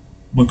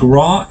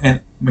 McGraw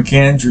and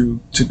McAndrew,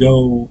 to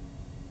go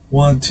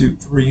 1, 2,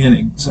 3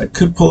 innings. I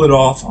could pull it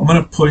off. I'm going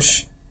to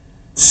push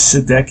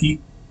Sadecki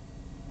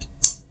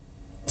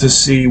to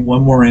see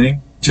 1 more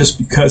inning, just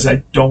because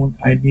I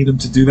need him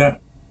to do that.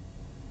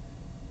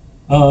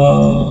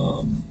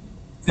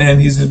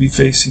 And he's going to be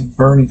facing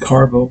Bernie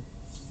Carbo.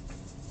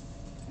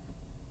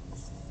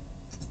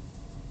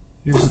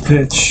 Here's the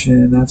pitch,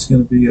 and that's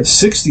going to be a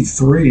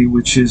 63,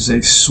 which is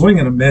a swing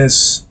and a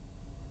miss.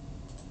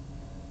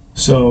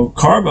 So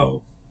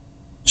Carbo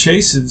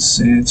chases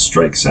and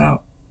strikes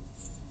out.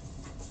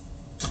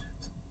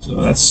 So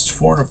that's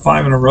 4 and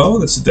 5 in a row.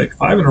 That's the deck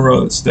 5 in a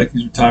row. That's the deck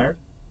he's retired.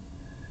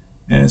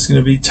 And it's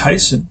going to be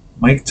Tyson,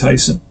 Mike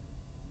Tyson,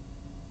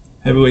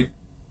 heavyweight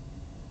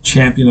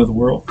champion of the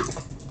world.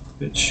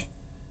 Pitch.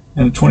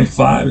 And the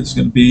 25 is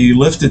going to be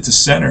lifted to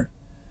center.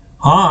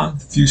 Hahn, a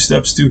few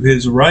steps to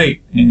his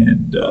right,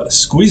 and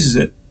squeezes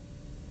it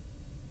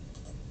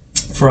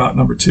for out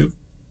number 2.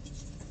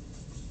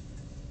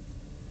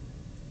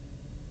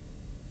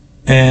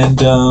 And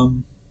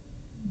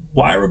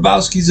Why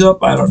Hrabowski's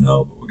up, I don't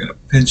know, but we're going to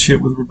pinch hit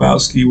with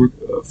Hrabowski.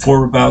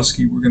 For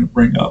Hrabowski, we're going to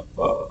bring up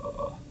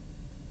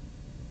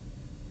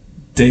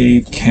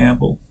Dave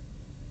Campbell.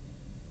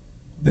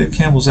 Dave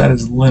Campbell's at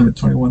his limit,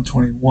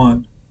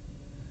 21-21.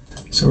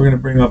 So we're going to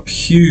bring up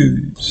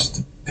Hughes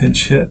to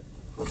pinch hit.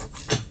 I'm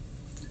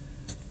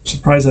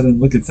surprised I didn't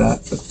look at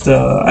that, but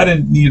I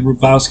didn't need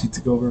Hrabowski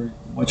to go very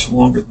much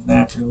longer than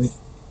that, really.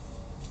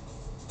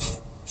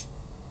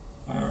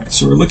 All right,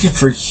 so we're looking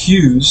for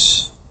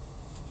Hughes.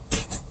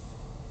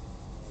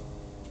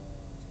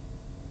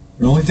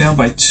 We're only down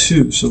by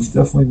 2, so we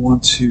definitely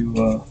want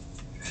to.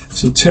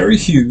 So Terry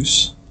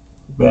Hughes,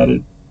 who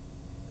batted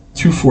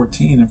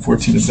 .214 and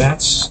 14 at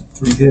bats,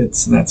 3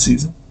 hits in that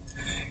season.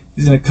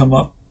 He's going to come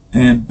up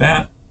and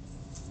bat,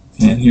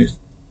 and here's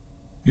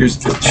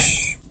the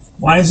pitch.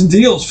 Lines and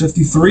deals,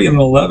 53 and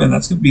 11.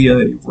 That's going to be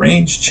a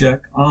range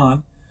check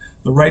on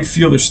the right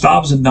fielder.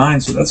 Staub's at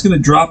 9, so that's going to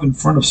drop in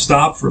front of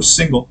Staub for a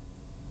single.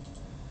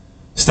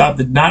 Staub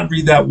did not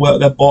read that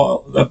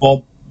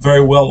ball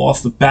very well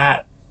off the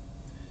bat.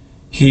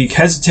 He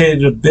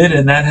hesitated a bit,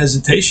 and that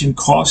hesitation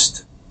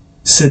cost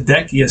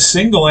Sadecki a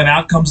single, and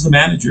out comes the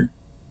manager.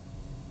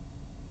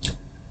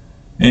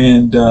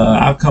 And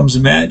out comes the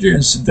manager,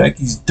 and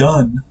Sadecki's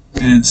done,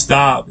 and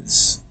Staub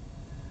is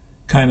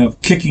kind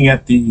of kicking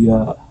at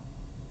the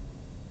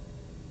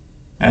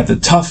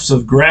tufts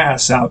of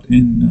grass out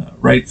in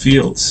right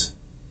field.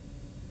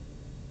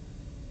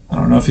 I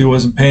don't know if he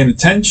wasn't paying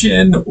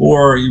attention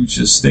or he was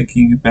just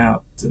thinking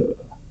about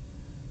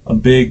a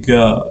big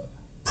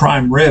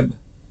prime rib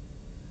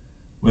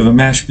with a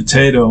mashed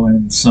potato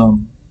and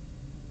some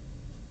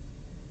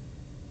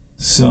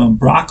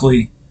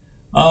broccoli.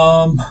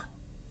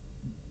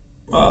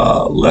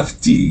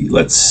 Lefty,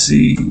 let's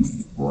see,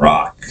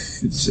 Brock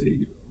is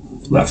a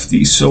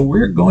lefty, so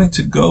we're going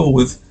to go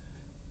with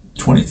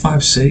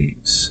 25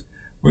 saves.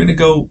 We're going to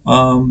go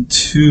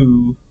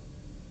to,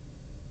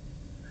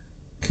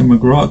 can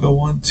McGraw go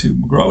 1, 2?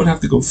 McGraw would have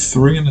to go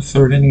 3 in the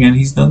 3rd inning, and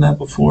he's done that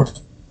before.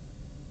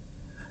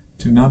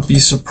 Do not be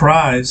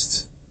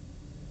surprised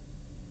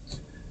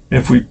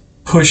if we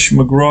push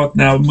McGraw.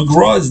 Now,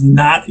 McGraw is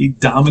not a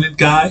dominant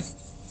guy.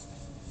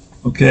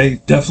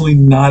 Okay, definitely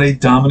not a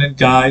dominant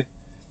guy.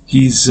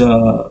 He's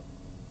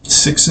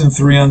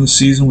 6-3 on the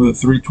season with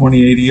a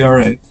 3.28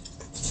 ERA.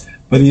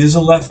 But he is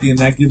a lefty, and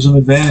that gives him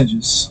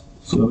advantages.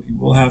 So he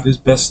will have his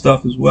best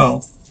stuff as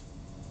well.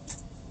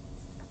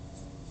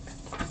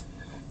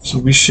 So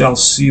we shall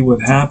see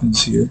what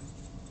happens here.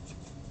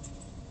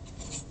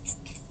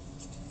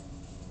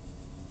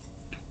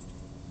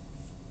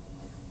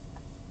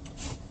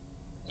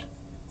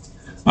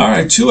 All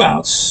right, 2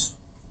 outs.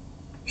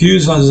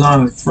 Hughes is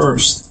on at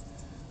first.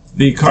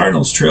 The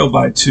Cardinals trail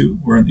by 2.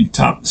 We're in the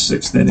top of the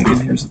 6th inning,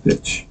 and here's the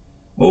pitch.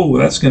 Oh,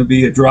 that's going to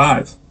be a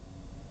drive.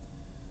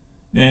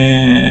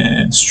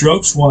 And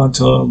strokes one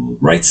to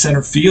right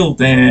center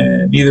field,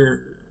 and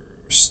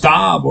either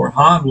Staub or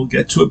Hahn will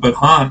get to it, but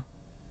Hahn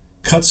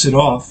cuts it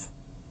off.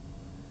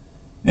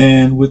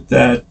 And with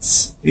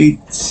that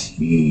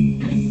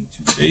 18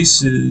 to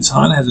bases,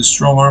 Hahn has a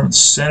strong arm in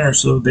center,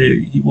 so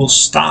he will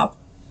stop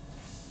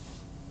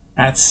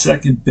at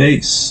second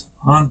base.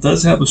 Hahn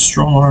does have a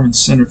strong arm in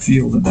center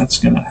field, and that's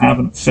going to have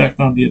an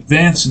effect on the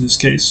advance in this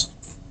case.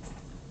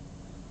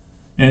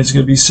 And it's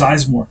going to be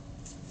Sizemore.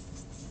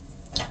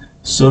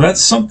 So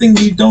that's something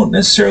you don't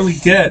necessarily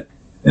get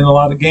in a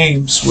lot of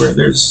games where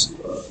there's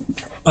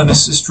an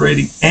assist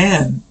rating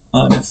and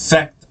an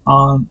effect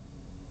on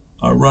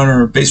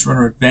a base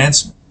runner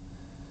advancement.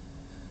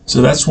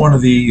 So that's one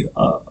of the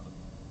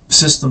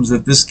systems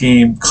that this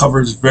game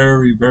covers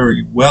very,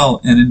 very well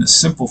and in a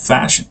simple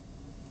fashion.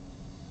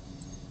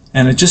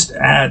 And it just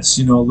adds,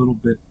 a little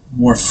bit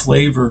more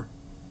flavor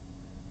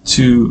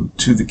to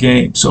the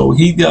game. So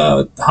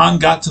Hahn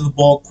got to the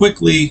ball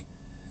quickly,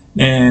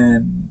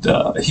 and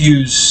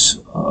Hughes,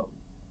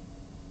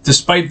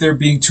 despite there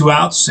being 2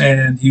 outs,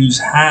 and Hughes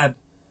had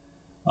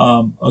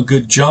a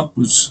good jump,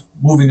 was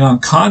moving on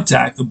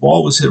contact. The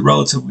ball was hit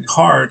relatively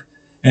hard,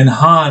 and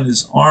Hahn,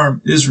 his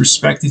arm is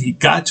respected. He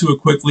got to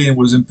it quickly and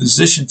was in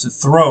position to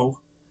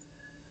throw.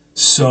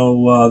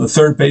 So the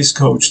third base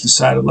coach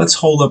decided, let's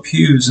hold up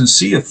Hughes and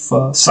see if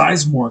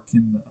Sizemore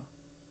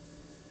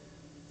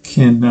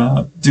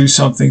can do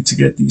something to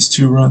get these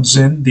 2 runs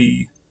in.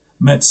 The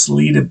Mets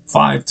lead at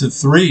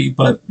 5-3,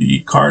 but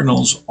the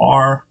Cardinals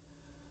are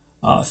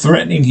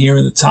threatening here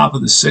in the top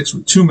of the 6th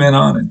with 2 men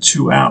on and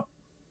 2 out.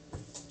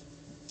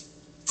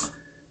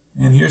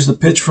 And here's the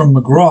pitch from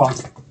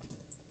McGraw.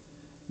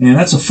 And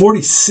that's a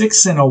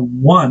 46 and a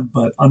 1,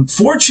 but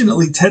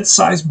unfortunately Ted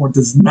Sizemore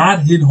does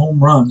not hit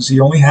home runs. He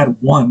only had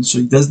 1, so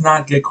he does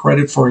not get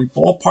credit for a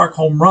ballpark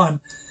home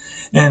run,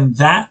 and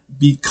that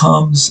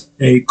becomes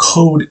a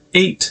code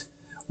 8,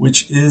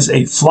 which is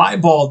a fly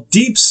ball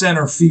deep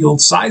center field.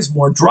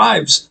 Sizemore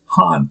drives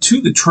Hahn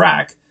to the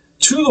track,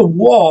 to the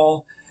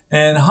wall,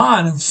 and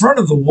Hahn in front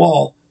of the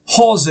wall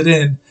hauls it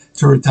in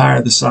to retire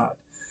the side.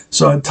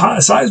 So had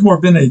Sizemore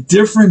been a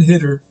different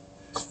hitter,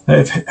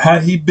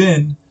 had he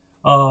been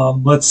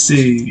let's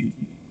see,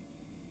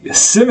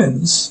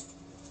 Simmons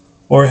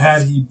or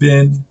had he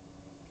been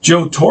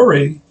Joe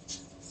Torre,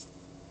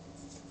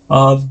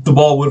 the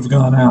ball would have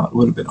gone out. It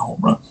would have been a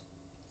home run.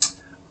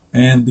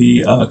 And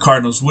the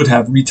Cardinals would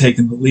have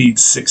retaken the lead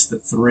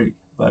 6-3.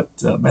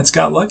 But Mets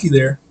got lucky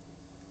there.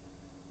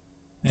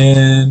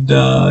 And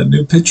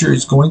new pitcher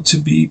is going to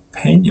be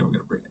Pena. We're going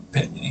to bring in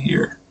Pena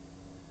here.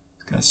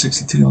 He's got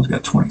 62, he's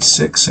got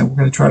 26. And we're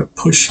going to try to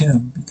push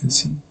him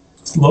because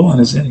he's low on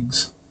his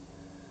innings.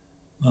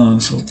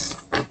 So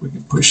we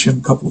can push him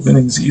a couple of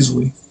innings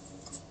easily.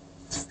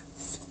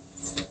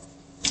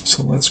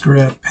 So let's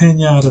grab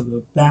Pena out of the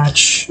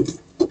batch.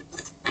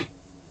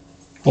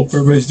 Hope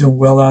everybody's doing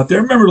well out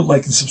there. Remember to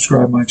like and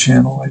subscribe my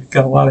channel. I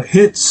got a lot of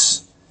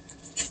hits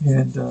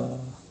and a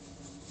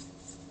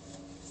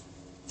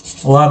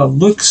lot of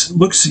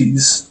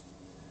looksies.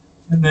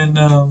 And then,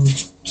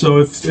 so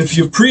if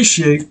you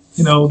appreciate,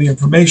 the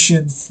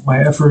information, my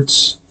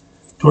efforts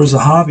towards the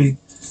hobby,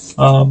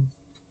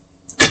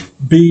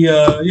 be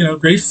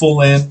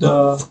grateful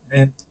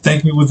and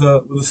thank me with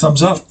a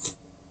thumbs up.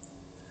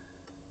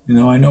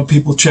 I know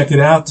people check it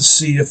out to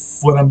see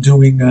if what I'm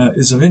doing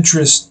is of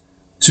interest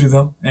to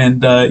them,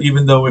 and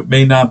even though it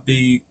may not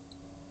be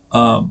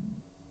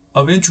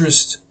of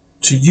interest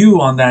to you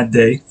on that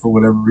day for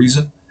whatever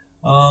reason,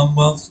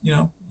 well,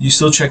 you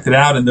still checked it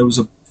out, and there was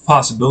a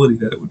possibility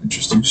that it would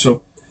interest you.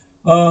 So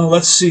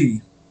let's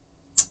see.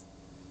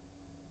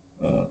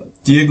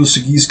 Diego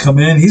Segui's come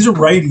in. He's a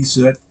righty,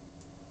 so that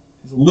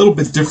is a little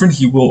bit different.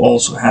 He will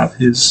also have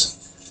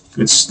his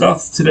good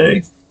stuff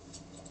today.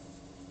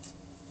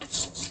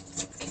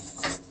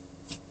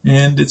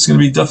 And it's going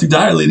to be Duffy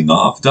Dyer leading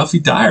off. Duffy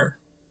Dyer,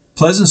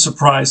 pleasant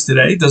surprise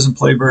today. Doesn't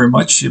play very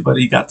much, but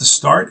he got the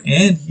start,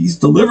 and he's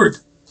delivered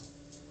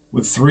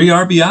with 3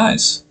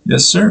 RBIs.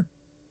 Yes, sir.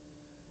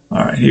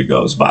 All right, here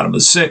goes. Bottom of the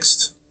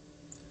 6th.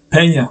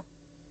 Pena.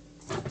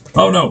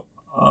 Oh, no.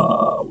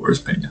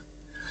 Where's Pena?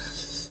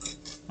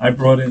 I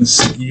brought in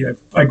Segui.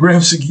 I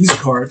grabbed Segui's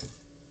card.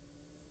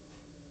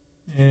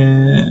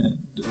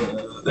 And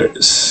there it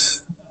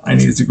is. I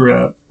needed to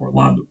grab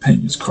Orlando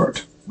Pena's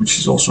card, which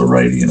is also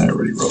righty, and I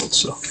already rolled,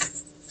 so.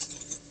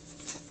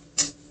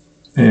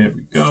 There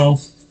we go.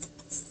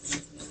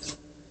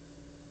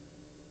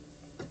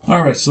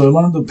 All right, so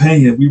Orlando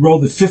Pena, we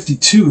rolled at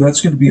 52.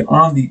 That's going to be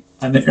on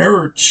an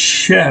error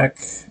check,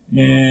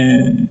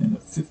 and a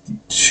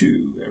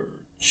 52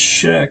 error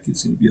check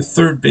is going to be a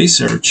third base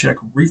error check.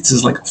 Reitz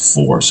is like a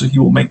 4, so he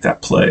will make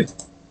that play.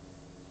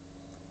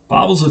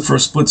 Bobbles it for a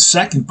split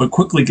second, but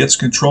quickly gets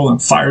control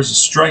and fires a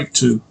strike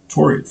to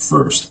Torre at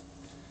first.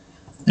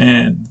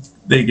 And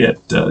they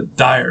get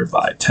Dyer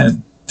by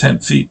 10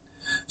 feet.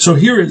 So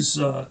here is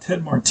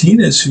Ted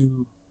Martinez,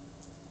 who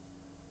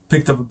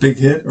picked up a big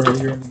hit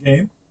earlier in the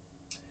game.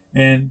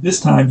 And this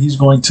time he's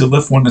going to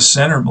lift one to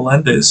center.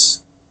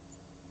 Melendez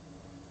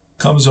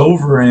comes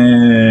over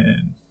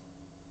and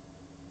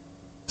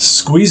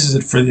squeezes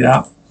it for the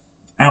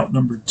out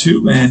number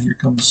 2. And here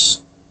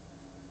comes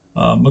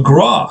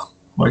McGraw,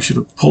 who I should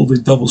have pulled the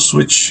double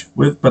switch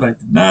with, but I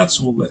did not,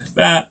 so we'll let him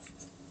bat.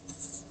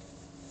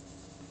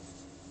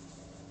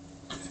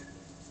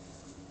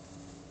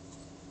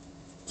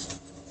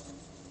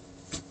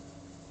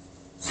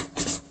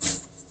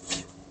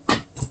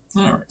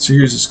 All right, so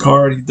here's his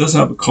card. He does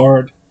have a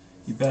card.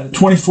 He batted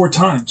 24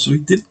 times, so he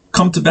did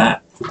come to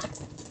bat.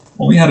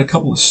 Only had a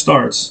couple of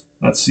starts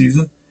that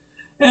season.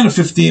 And a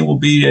 15 will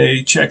be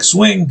a check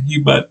swing,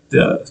 but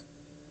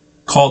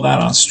called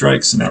out on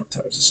strikes and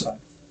advertised aside.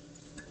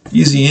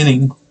 Easy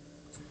inning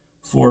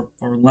for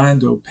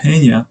Orlando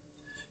Pena.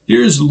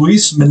 Here's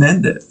Luis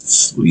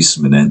Menendez. Luis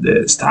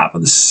Menendez, top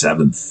of the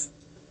 7th.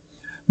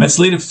 Mets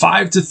lead at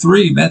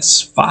 5-3. Mets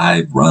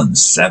 5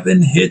 runs,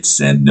 7 hits,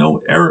 and no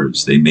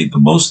errors. They made the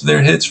most of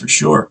their hits for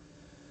sure.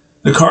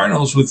 The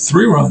Cardinals with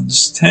 3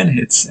 runs, 10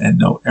 hits, and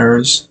no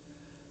errors.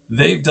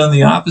 They've done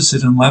the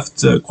opposite and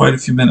left quite a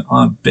few men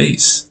on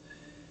base.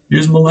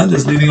 Here's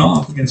Melendez leading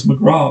off against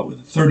McGraw with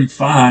a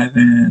 35,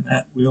 and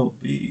that will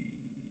be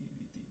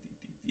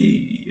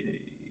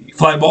a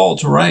fly ball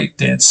to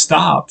right and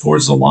stop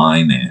towards the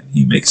line, and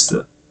he makes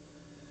the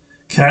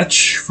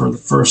catch for the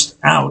first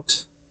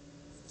out.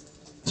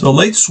 So a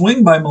late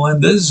swing by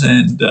Melendez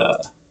and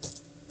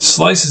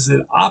slices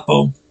it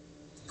Oppo,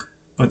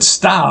 but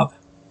Staub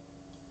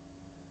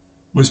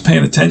was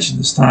paying attention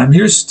this time.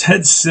 Here's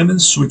Ted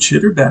Simmons, switch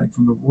hitter, batting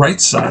from the right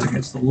side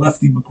against the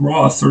lefty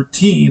McGraw,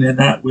 13, and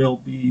that will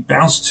be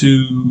bounced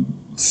to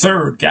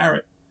third.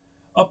 Garrett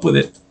up with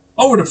it,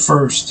 over to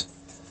first,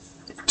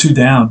 2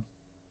 down.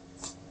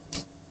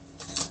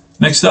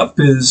 Next up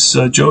is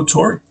Joe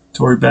Torre.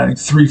 Torre batting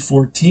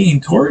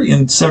 .314. Torre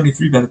in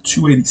 73 batted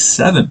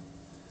 .287.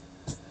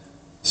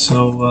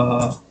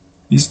 So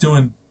he's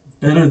doing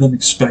better than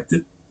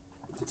expected.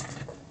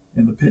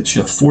 And the pitch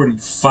of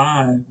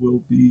 45 will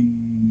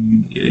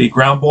be a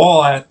ground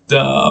ball at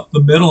up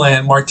the middle,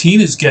 and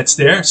Martinez gets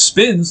there,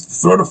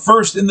 spins, throw to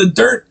first in the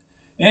dirt,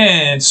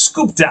 and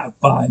scooped out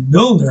by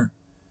Milner.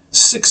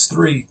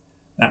 6-3.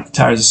 That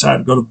retires aside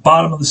to go to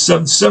bottom of the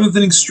 7th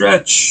inning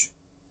stretch.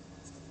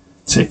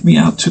 Take me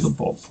out to the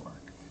ballpark.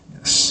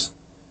 Yes.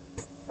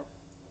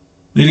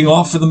 Leading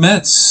off for the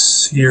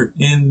Mets here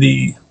in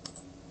the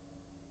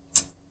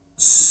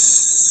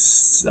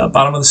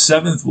bottom of the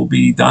 7th will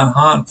be Don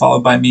Hahn,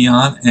 followed by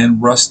Mian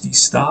and Rusty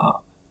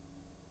Staub.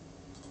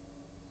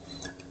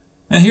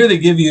 And here they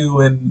give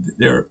you in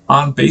their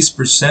on-base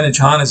percentage.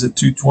 Hahn is at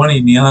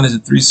 220, Mian is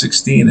at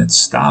 316, and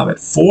Staub at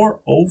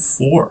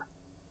 404.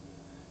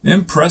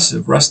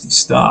 Impressive, Rusty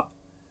Staub.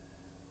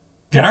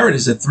 Garrett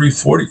is at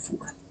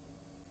 344.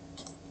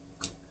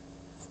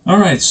 All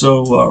right,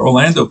 so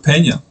Orlando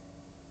Pena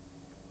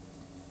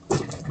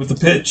with the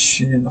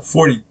pitch, and the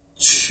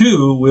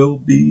 42 will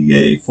be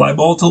a fly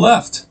ball to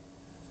left.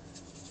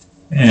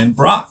 And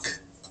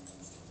Brock,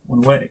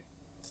 one away.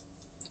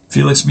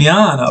 Felix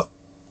Mian up,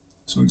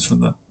 swings from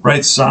the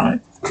right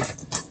side.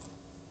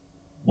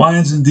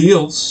 Winds and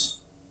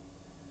deals,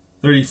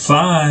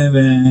 35,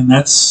 and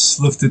that's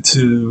lifted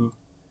to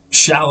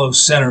shallow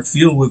center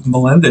field with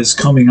Melendez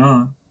coming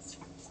on.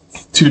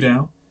 2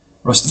 down.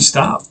 Rusty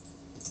Staub.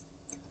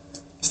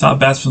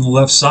 Staub bats from the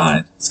left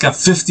side. It's got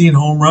 15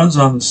 home runs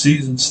on the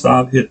season.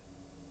 Staub hit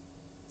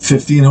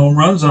 15 home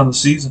runs on the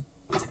season.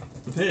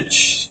 The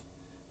pitch,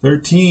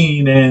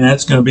 13, and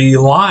that's going to be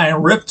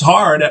line ripped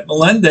hard at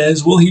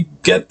Melendez. Will he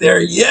get there?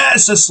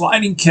 Yes, a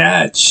sliding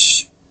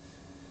catch.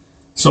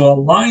 So a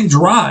line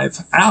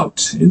drive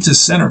out into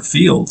center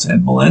field,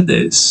 and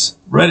Melendez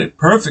read it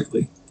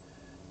perfectly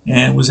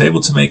and was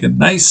able to make a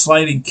nice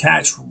sliding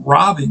catch,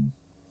 robbing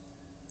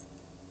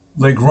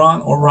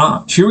Legrand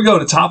Orange. Here we go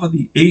to top of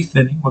the 8th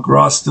inning.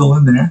 McGraw's still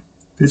in there,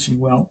 pitching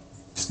well.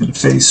 He's going to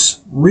face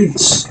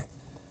Reitz.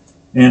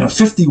 And a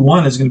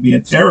 51 is going to be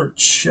an error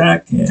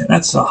check, and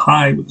that's a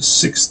high with a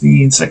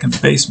 16.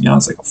 Second base,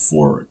 Mian's like a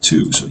 4 or a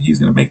 2, so he's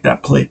going to make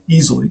that play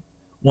easily.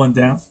 1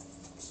 down.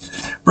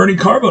 Bernie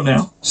Carbo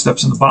now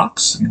steps in the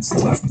box against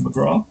the lefty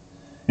McGraw.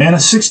 And a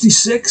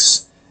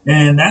 66,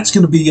 and that's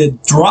going to be a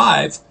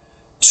drive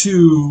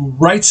to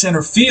right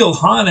center field.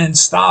 Hahn and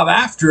Staub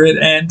after it,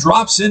 and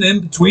drops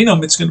in between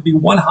them. It's going to be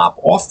 1 hop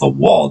off the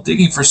wall.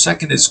 Digging for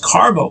second is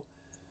Carbo.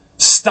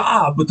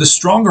 Staub with the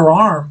stronger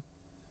arm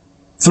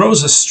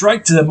throws a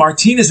strike to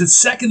Martinez at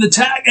second, the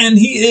tag, and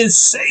he is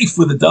safe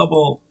with a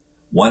double.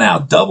 1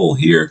 out double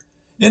here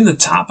in the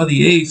top of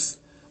the 8th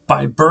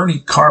by Bernie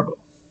Carbo.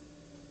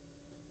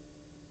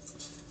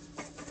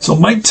 So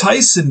Mike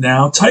Tyson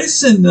now.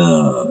 Tyson,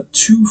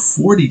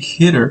 240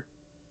 hitter.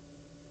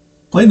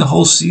 Playing the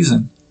whole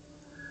season.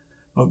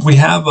 But we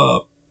have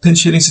a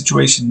pinch hitting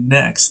situation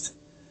next.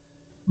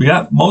 We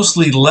got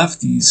mostly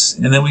lefties,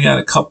 and then we got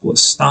a couple of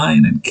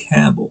Stein and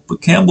Campbell.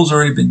 But Campbell's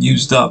already been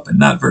used up and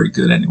not very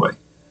good anyway.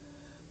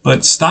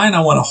 But Stein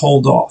I want to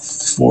hold off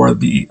for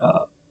the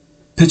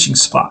pitching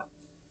spot.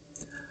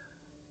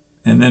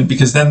 And then,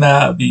 because then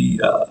the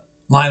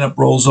lineup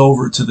rolls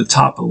over to the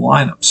top of the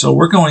lineup. So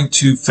we're going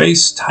to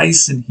face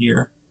Tyson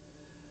here.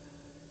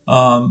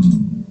 Or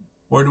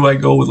do I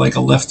go with like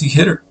a lefty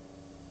hitter?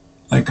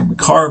 Like a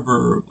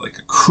McCarver, like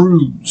a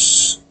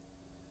Cruz,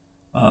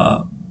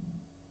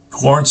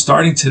 who aren't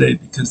starting today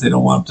because they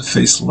don't want him to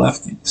face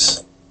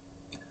lefties.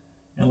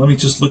 And let me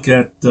just look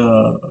at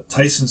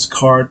Tyson's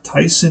card.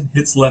 Tyson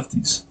hits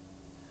lefties,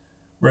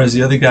 whereas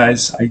the other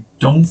guys I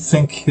don't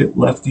think hit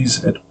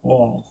lefties at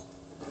all.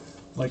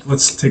 Like,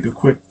 let's take a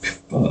quick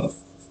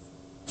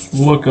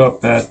look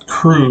up at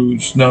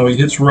Cruz. No, he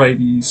hits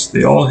righties.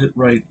 They all hit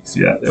righties.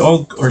 Yeah, they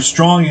all are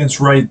strong against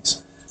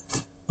righties.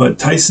 But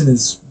Tyson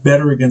is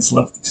better against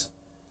lefties.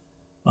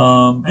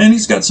 And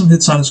he's got some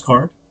hits on his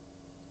card.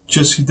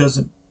 Just he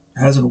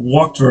hasn't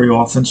walked very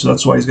often, so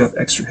that's why he's got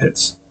extra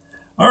hits.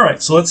 All right,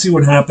 so let's see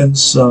what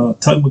happens. Tug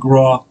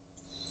McGraw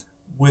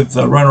with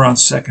the runner on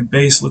second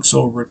base, looks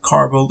over at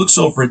Carbo, looks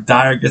over at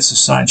Dyer, gets a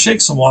sign,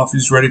 shakes him off.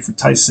 He's ready for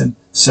Tyson,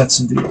 sets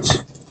and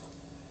deals.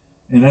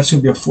 And that's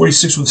going to be a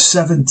 46 with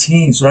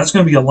 17, so that's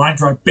going to be a line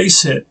drive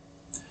base hit.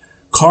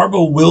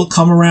 Carbo will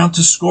come around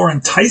to score,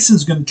 and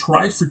Tyson's going to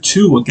try for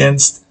 2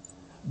 against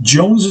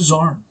Jones's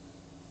arm.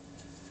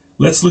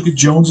 Let's look at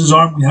Jones's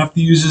arm. We have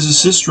to use his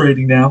assist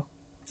rating now.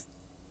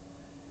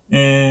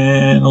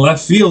 And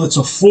left field, it's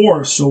a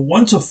 4. So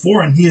 1 to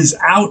 4, and he is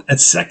out at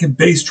second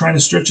base, trying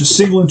to stretch a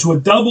single into a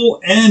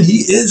double, and he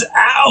is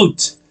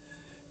out.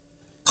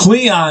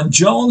 Cleon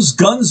Jones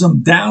guns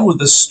him down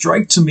with a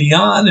strike to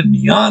Mian, and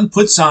Mian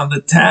puts on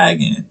the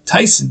tag, and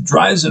Tyson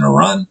drives in a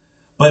run,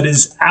 but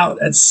is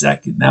out at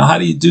second. Now, how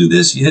do you do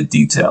this? You hit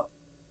detail.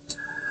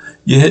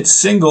 You hit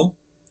single,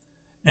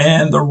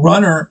 and the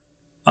runner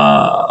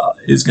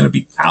is going to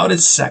be out at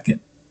second.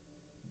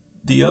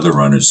 The other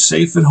runner's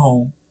safe at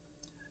home,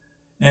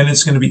 and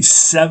it's going to be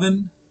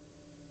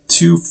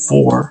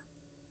 7-4.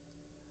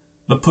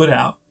 The put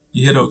out.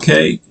 You hit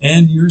OK,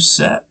 and you're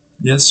set.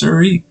 Yes,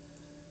 sirree.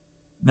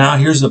 Now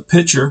here's the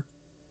pitcher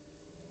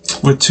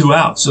with 2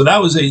 outs. So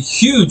that was a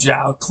huge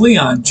out.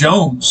 Cleon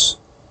Jones.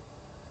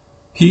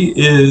 He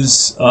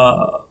is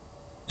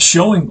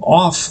showing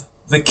off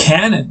the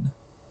cannon.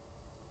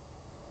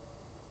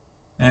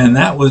 And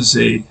that was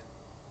a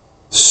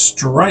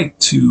strike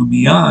to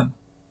Mian.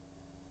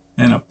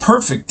 And a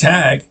perfect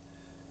tag.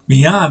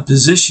 Mian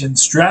position,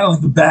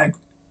 straddling the bag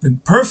in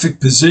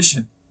perfect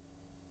position.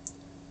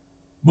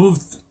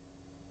 moved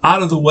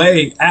out of the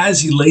way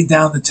as he laid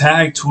down the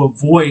tag to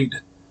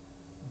avoid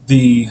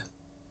the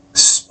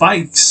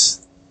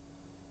spikes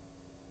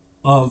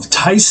of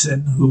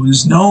Tyson, who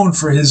is known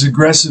for his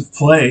aggressive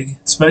play,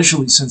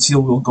 especially since he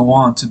will go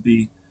on to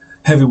be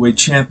heavyweight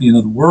champion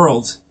of the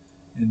world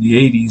in the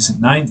 80s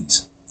and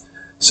 90s.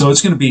 So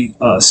it's going to be,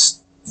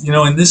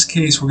 in this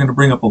case, we're going to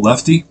bring up a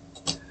lefty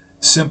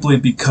simply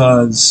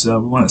because we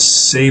want to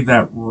save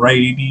that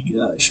righty.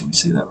 Should we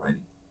save that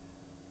righty?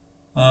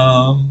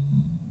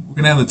 We're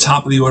going to have the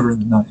top of the order in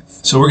the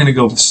ninth. So we're going to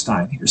go with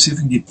Stein here. See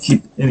if we can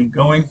keep the inning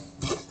going.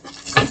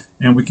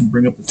 And we can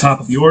bring up the top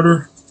of the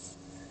order.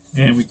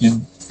 And we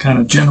can kind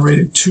of generate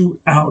a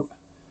two-out,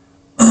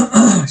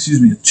 a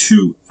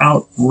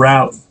two-out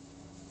rally,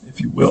 if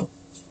you will.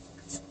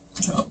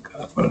 Oh,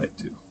 God, what did I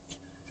do?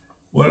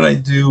 What did I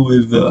do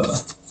with,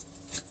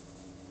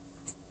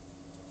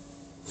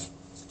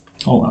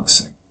 hold on a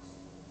second.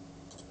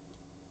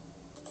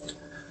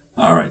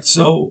 All right,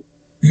 so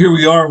here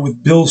we are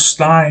with Bill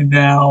Stein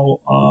now.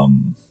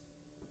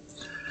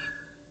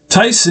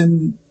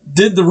 Tyson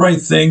did the right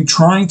thing,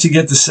 trying to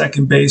get to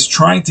second base,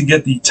 trying to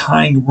get the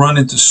tying run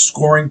into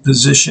scoring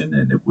position,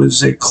 and it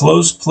was a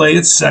close play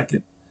at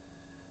second.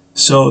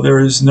 So there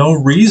is no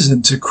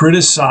reason to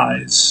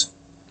criticize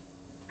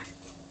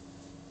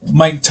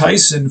Mike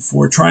Tyson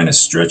for trying to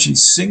stretch a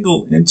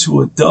single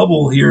into a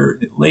double here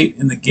late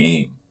in the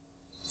game.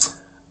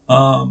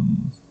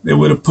 It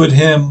would have put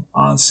him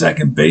on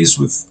second base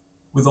with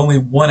only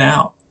one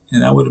out,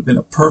 and that would have been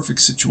a perfect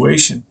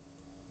situation.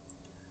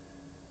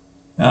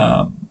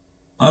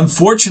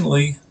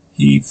 Unfortunately,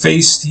 he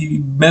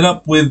met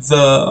up with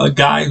a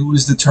guy who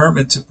was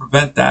determined to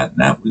prevent that, and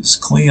that was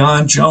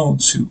Cleon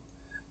Jones, who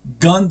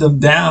gunned him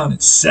down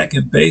at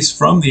second base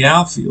from the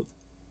outfield.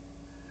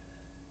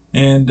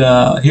 And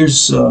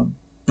here's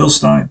Bill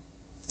Stein,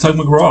 Tug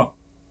McGraw.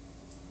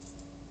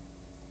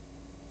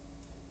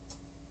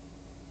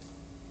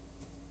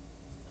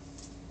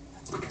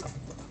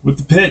 With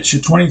the pitch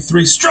at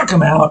 23, struck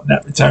him out, and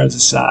that retires the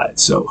side.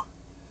 So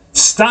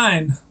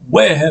Stein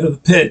way ahead of the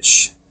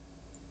pitch,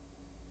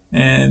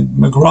 and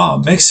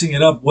McGraw mixing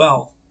it up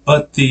well.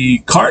 But the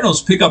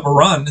Cardinals pick up a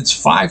run. It's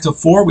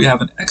 5-4. We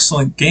have an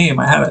excellent game.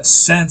 I had a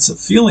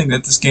feeling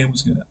that this game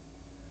was going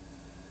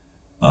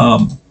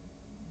to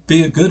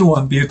be a good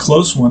one, be a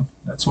close one.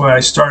 That's why I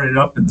started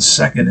up in the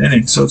second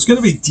inning. So it's going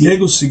to be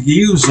Diego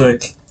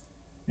Segui,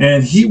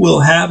 and he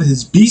will have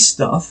his B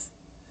stuff.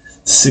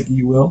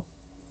 Segui will.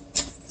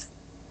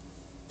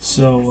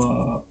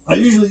 So I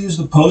usually use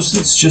the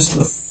Post-its just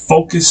to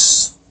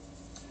focus,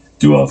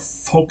 do a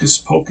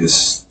focus,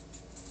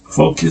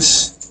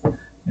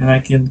 and I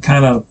can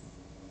kind of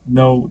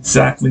know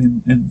exactly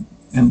and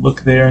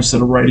look there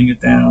instead of writing it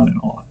down and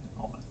all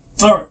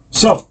that. All right,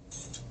 so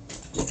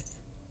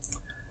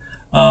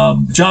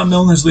John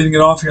Milner's leading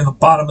it off here in the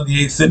bottom of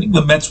the 8th inning.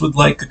 The Mets would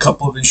like a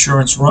couple of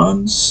insurance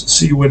runs,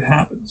 see what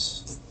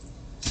happens.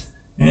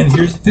 And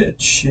here's the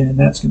pitch, and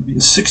that's going to be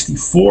a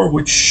 64,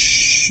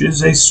 which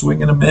is a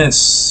swing and a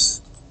miss.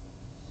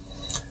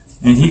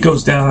 And he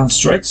goes down on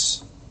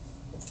strikes.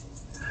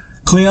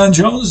 Cleon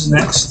Jones is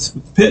next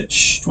with the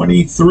pitch,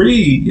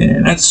 23,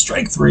 and that's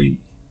strike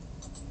 3.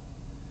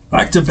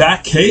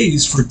 Back-to-back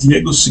Ks for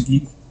Diego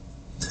Segui.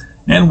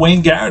 And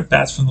Wayne Garrett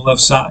bats from the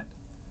left side.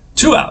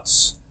 2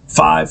 outs,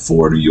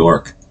 5-4 New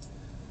York.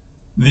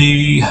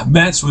 The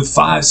Mets with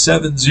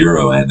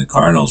 5-7-0, and the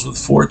Cardinals with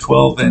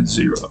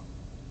 4-12-0.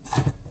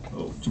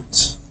 Oh,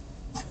 geez.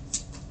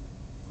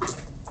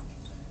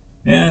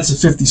 And it's a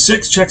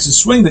 56, checks his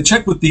swing. They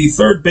check with the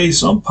third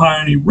base umpire,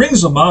 and he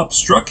rings him up,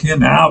 struck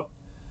him out.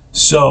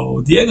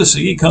 So Diego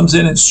Segui comes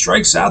in and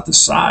strikes out the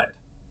side.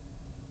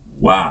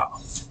 Wow.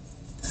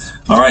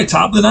 All right,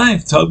 top of the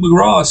 9th. Tug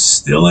McGraw is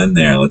still in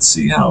there. Let's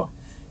see how.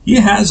 He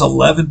has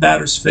 11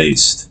 batters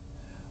faced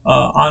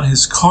on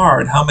his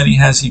card. How many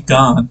has he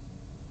gone?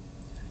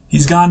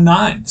 He's gone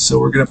 9, so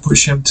we're going to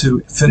push him to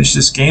finish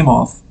this game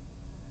off.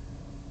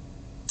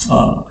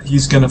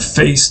 He's going to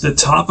face the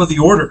top of the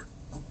order.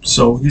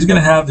 So he's going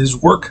to have his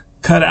work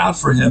cut out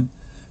for him,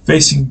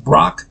 facing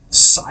Brock,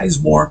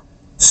 Sizemore,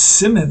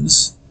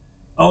 Simmons.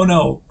 Oh,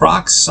 no,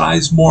 Brock,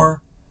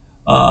 Sizemore,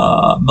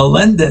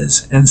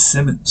 Melendez, and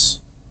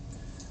Simmons.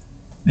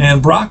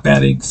 And Brock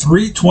batting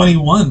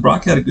 .321.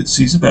 Brock had a good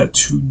season, batted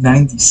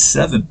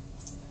 .297.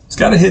 He's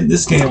got a hit in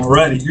this game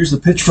already. Here's the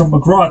pitch from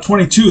McGraw,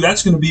 22.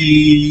 That's going to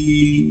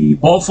be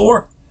ball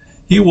 4.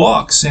 He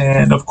walks,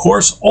 and, of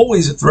course,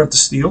 always a threat to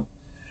steal.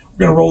 We're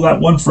going to roll that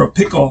one for a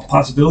pickoff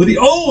possibility.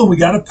 Oh, and we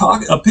got a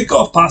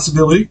pickoff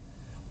possibility,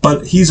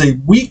 but he's a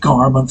weak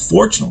arm,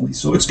 unfortunately,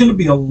 so it's going to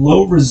be a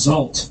low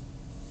result.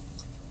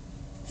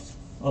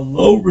 A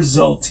low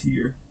result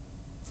here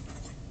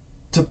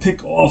to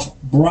pick off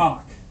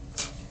Brock,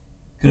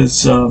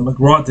 because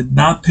McGraw did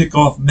not pick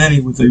off many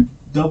with a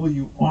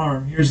W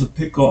arm. Here's the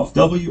pickoff.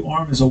 W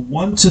arm is a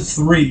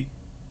 1-3.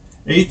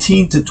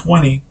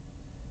 18-20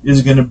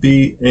 is going to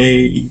be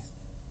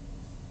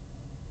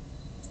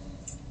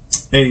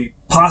a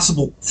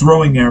possible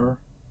throwing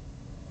error.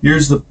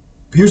 Here's the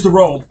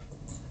roll.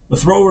 The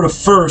thrower to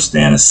first,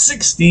 and a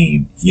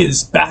 16. He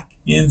is back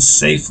in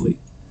safely.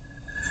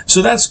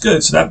 So that's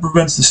good. So that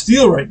prevents the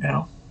steal right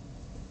now.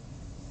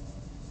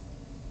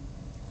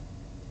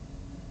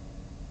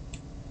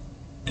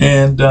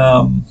 And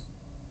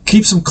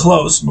keeps him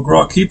close.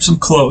 McGraw keeps him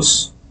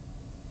close.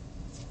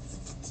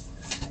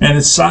 And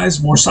it's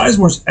Sizemore.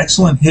 Sizemore's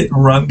excellent hit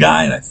and run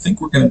guy, and I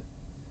think we're going to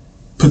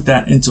put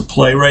that into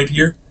play right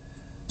here.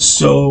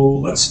 So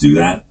let's do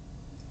that.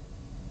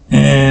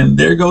 And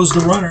there goes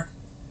the runner.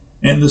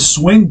 And the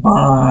swing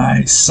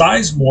by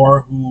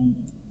Sizemore,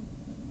 who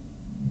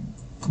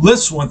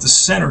lifts one to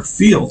center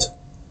field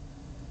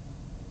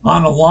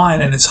on a line,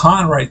 and it's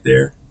Hahn right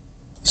there.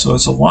 So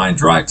it's a line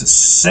drive to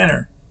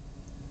center.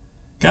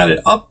 Got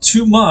it up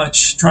too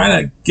much,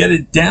 trying to get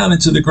it down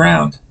into the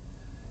ground.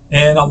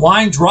 And a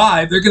line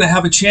drive, they're going to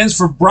have a chance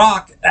for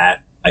Brock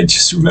at, I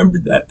just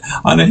remembered that,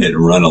 on a hit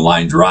and run, a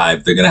line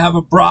drive. They're going to have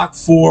a Brock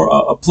for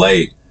a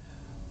play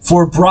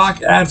for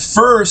Brock at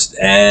first,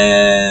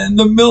 and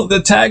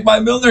the tag by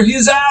Milner, he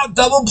is out.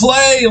 Double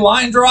play,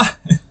 line drive.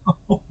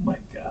 Oh my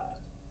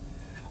God.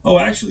 Oh,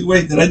 actually,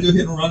 wait, did I do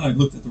hit and run? I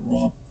looked at the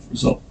wrong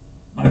result.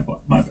 My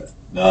bad.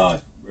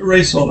 No,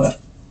 erase all that.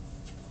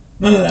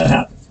 None of that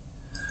happened.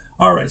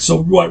 All right,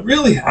 so what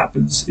really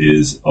happens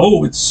is,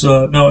 no, it's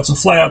a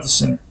fly out to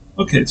center.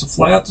 Okay, it's a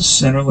fly out to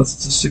center unless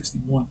it's a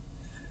 61,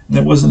 and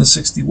it wasn't a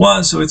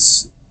 61, so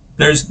he's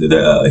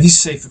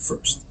safe at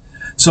first.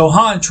 So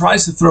Hahn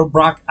tries to throw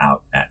Brock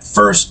out at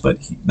first, but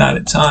not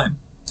in time.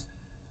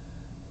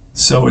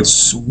 So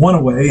it's one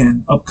away,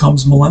 and up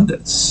comes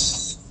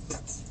Melendez.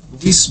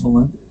 Luis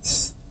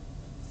Melendez.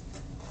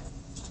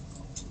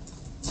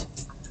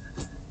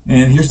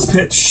 And here's the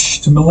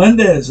pitch to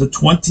Melendez, a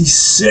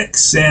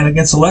 26, and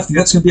against the lefty,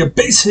 that's going to be a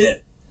base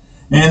hit.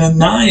 And a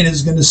 9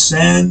 is going to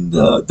send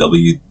no,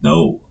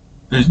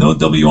 there's no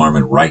W arm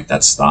in right.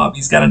 That's Staub.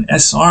 He's got an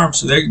S arm,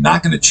 so they're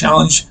not going to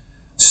challenge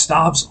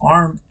Staub's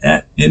arm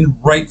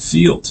in right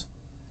field.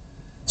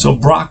 So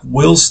Brock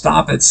will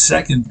stop at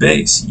second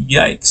base.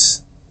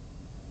 Yikes.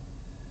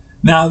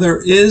 Now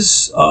there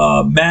is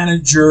a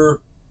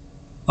manager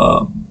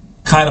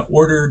kind of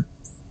ordered,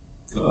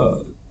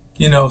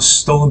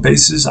 stolen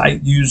bases. I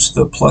use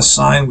the plus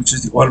sign, which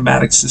is the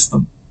automatic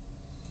system.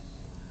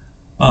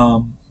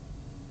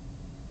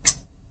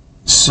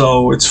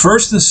 So it's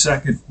first and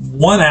second,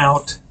 one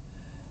out,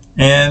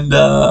 and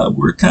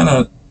we're going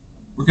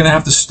to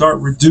have to start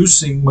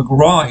reducing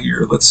McGraw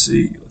here. Let's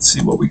see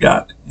what we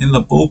got in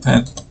the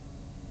bullpen.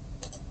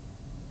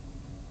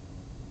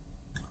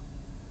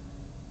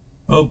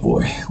 Oh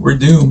boy, we're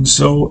doomed.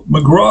 So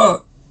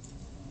McGraw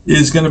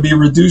is going to be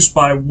reduced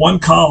by one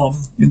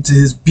column into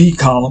his B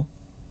column,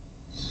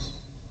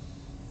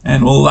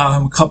 and we'll allow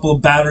him a couple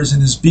of batters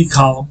in his B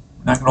column.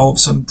 We're not going to all of a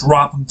sudden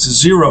drop him to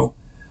 0.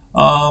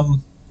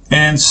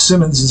 And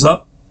Simmons is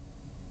up.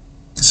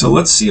 So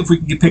let's see if we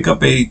can pick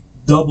up a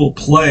double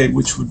play,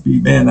 which would be,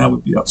 man, that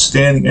would be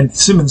outstanding. And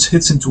Simmons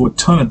hits into a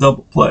ton of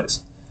double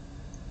plays.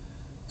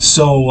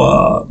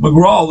 So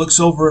McGraw looks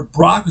over at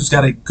Brock, who's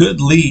got a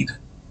good lead.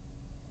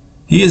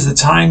 He is the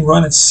tying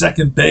run at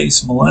second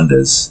base.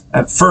 Melendez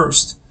at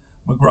first.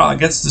 McGraw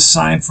gets the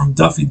sign from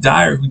Duffy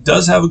Dyer, who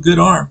does have a good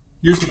arm.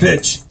 Here's the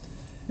pitch.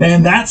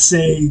 And that's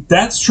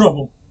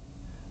trouble.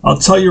 I'll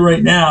tell you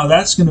right now,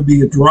 that's going to be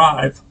a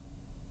drive.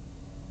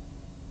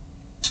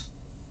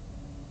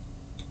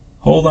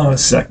 Hold on a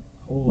second.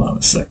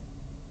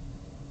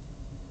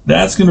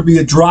 That's going to be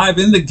a drive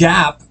in the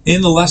gap,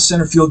 in the left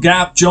center field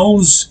gap.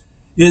 Jones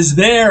is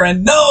there,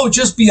 and no,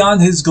 just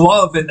beyond his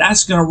glove, and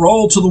that's going to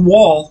roll to the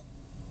wall.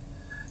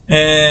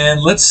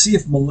 And let's see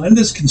if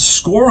Melendez can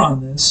score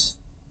on this.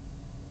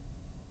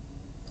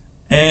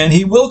 And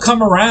he will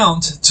come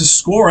around to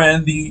score,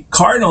 and the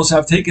Cardinals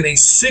have taken a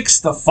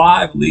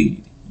 6-5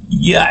 lead.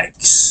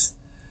 Yikes.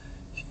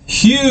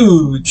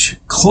 Huge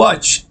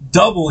clutch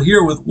double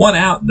here with one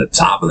out in the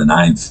top of the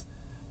 9th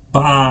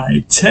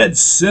by Ted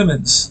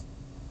Simmons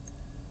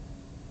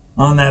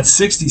on that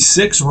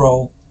 66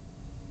 roll.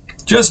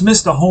 Just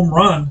missed a home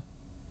run.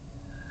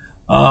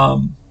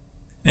 And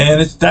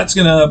that's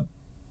going to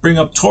bring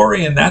up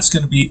Torrey, and that's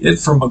going to be it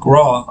for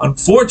McGraw.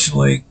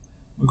 Unfortunately,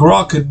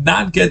 McGraw could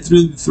not get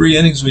through the 3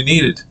 innings we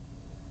needed.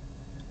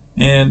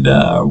 And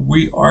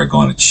we are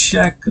going to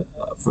check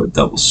for a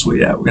double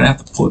switch. Yeah, we're going to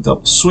have to pull a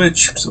double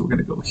switch. So we're going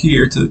to go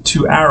here to the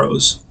 2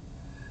 arrows.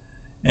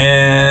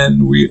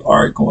 And we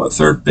are going to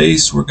third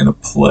base. We're going to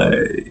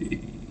play.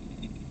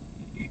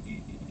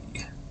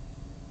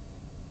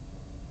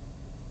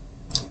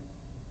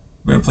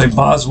 We're going to play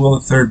Boswell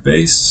at third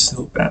base.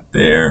 He'll bat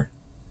there.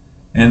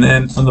 And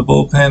then from the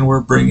bullpen,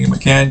 we're bringing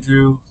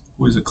McAndrew,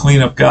 who is a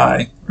cleanup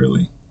guy,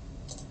 really.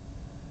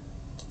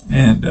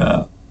 And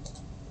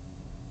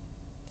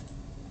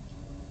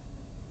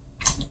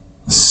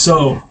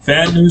so,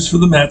 bad news for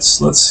the Mets.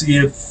 Let's see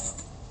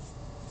if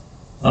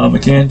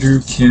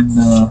McAndrew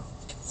can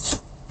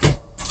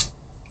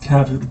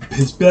have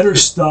his better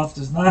stuff.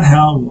 Does not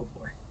have, oh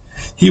boy.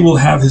 He will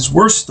have his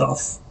worst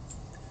stuff,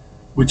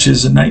 which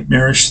is a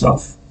nightmarish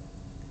stuff.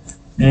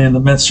 And the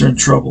Mets are in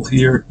trouble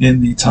here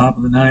in the top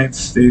of the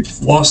ninth. They've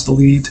lost the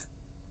lead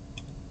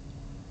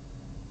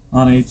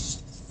on a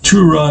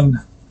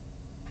 2-run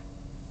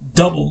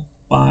double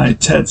by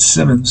Ted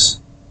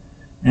Simmons.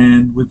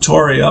 And with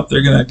Torre up,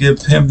 they're going to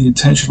give him the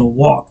intentional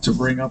walk to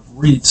bring up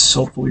Reitz.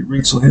 Hopefully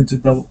Reitz will hit to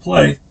double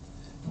play.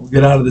 We'll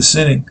get out of this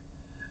inning.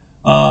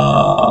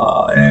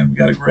 And we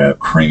got to grab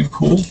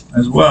Kranepool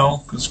as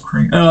well. Because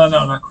no,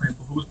 not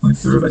Kranepool. Who was playing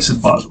third? I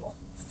said Boswell.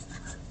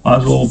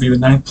 Boswell will be the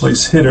 9th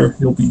place hitter.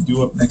 He'll be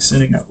due up next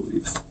inning, I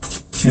believe.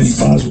 Kenny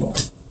Boswell.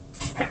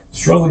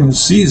 Struggling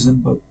this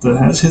season, but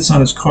has hits on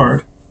his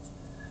card,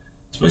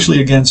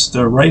 especially against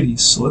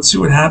righties. So let's see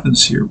what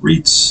happens here.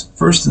 Reitz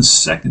first and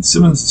second.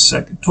 Simmons the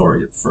second.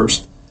 Torre at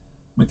first.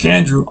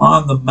 McAndrew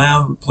on the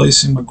mound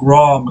replacing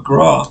McGraw.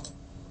 McGraw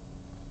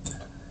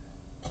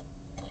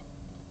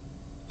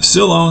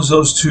still owns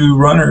those 2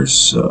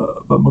 runners,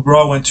 but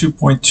McGraw went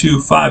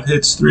 2.2, 5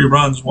 hits, 3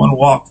 runs, 1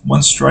 walk,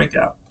 1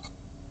 strikeout.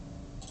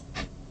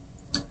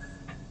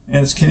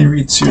 And it's Kenny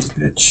Reitz. Here's the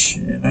pitch,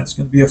 and that's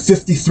going to be a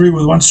 53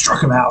 with 1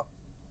 struck him out.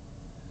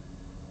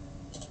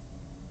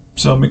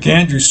 So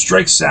McAndrew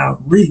strikes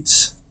out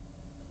Reitz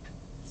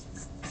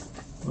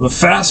with a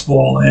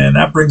fastball, and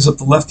that brings up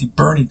the lefty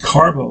Bernie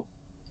Carbo.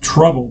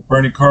 Trouble.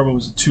 Bernie Carbo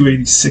was a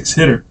 286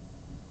 hitter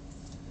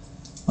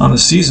on the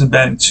season,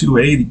 batting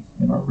 280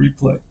 in our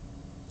replay.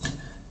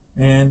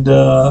 And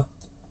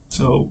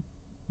so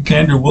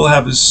McAndrew will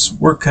have his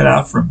work cut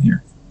out for him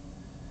here.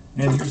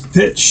 And here's the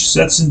pitch.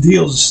 Sets and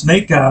deals,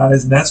 snake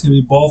eyes, and that's going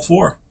to be ball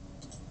 4.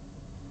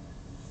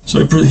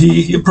 So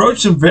he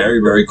approached him very,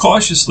 very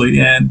cautiously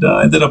and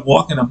ended up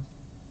walking him.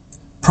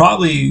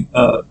 Probably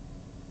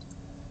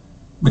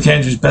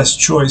McAndrew's best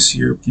choice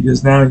here,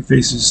 because now he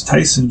faces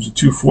Tyson, who's a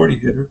 240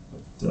 hitter.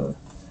 But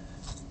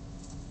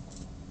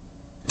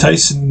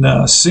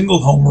Tyson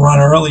singled home run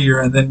earlier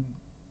and then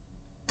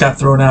got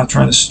thrown out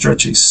trying to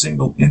stretch a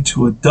single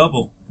into a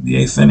double in the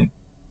 8th inning.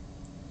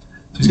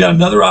 So he's got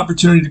another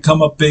opportunity to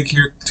come up big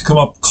here, to come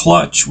up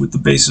clutch with the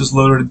bases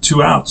loaded and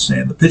 2 outs.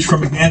 And the pitch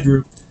from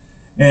McAndrew,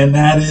 and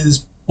that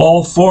is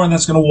ball 4, and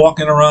that's going to walk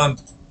in a run,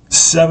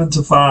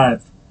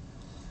 7-5.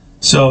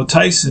 So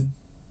Tyson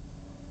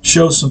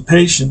shows some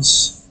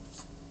patience.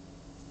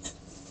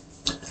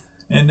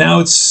 And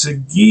now it's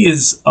Segui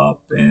is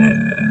up,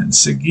 and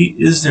Segui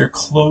is their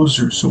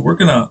closer. So we're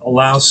going to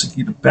allow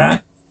Segui to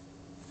bat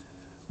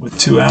with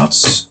 2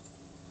 outs.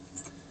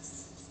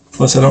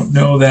 Plus, I don't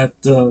know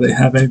that they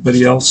have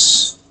anybody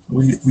else.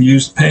 We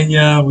used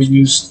Pena, we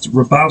used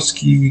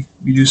Rabowski,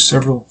 we used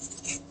several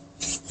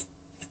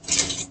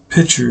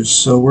pitchers.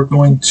 So we're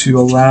going to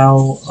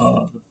allow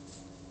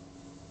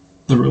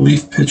the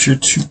relief pitcher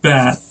to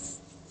bat,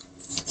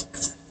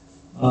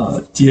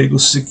 Diego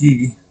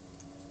Segui.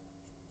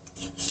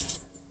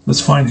 Let's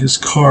find his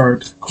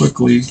card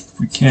quickly if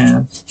we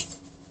can.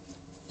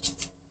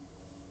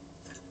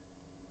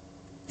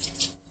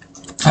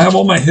 I have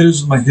all my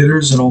hitters with my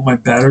hitters and all my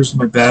batters with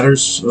my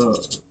batters.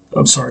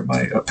 I'm sorry,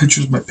 my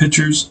pitchers with my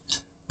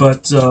pitchers.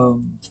 But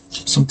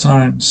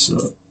sometimes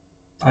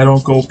I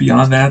don't go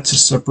beyond that to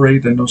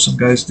separate. I know some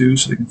guys do,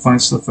 so they can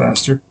find stuff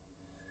faster.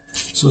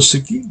 So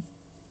Segui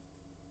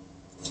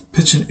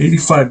pitching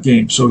 85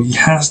 games, so he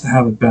has to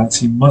have at bats.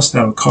 He must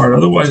have a card.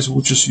 Otherwise,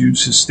 we'll just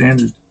use his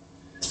standard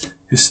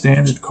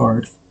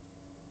card.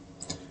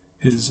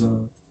 His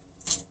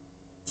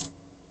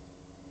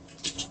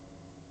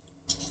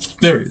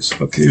there he is.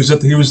 Okay, he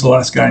was the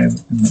last guy in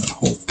the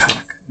whole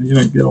pack. You're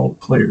going to get all the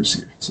players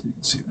here, so you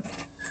can see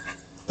that.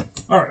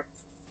 All right.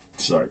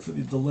 Sorry for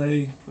the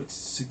delay, but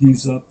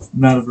Segui's up.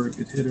 Not a very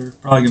good hitter.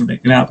 Probably going to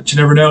make it out, but you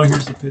never know.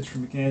 Here's the pitch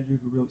from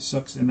McAndrew, who really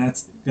sucks, and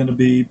that's going to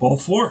be ball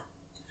 4.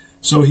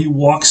 So he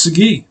walks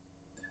Segui.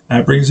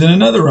 That brings in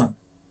another run.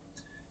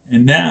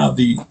 And now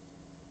the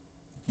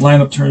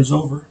lineup turns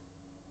over,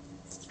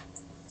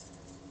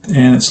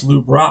 and it's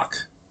Lou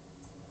Brock.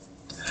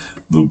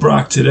 Lou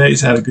Brock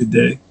today's had a good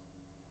day.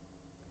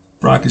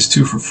 Brock is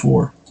 2 for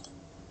 4.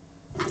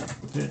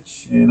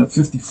 Pitch and a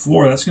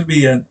 54. That's going to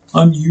be an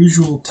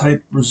unusual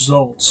type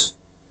result,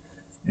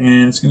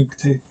 and it's going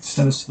to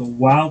send us to the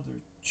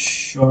Wilder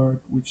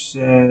chart, which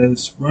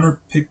says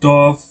runner picked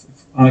off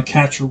on a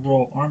catcher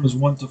roll. Arm is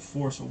 1 to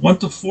 4. So 1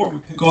 to 4, we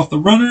pick off the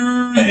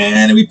runner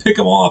and we pick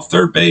him off.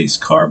 Third base,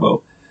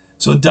 Carbo.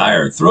 So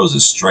Dyer throws a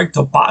strike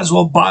to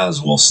Boswell.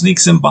 Boswell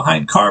sneaks in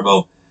behind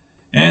Carbo,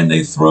 and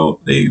they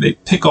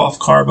pick off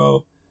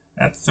Carbo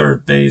at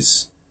third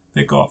base.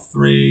 Pick off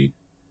 3.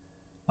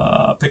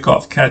 Pick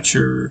off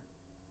catcher.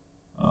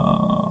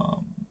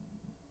 We'll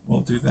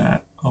do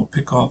that. Oh,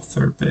 pick off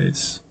third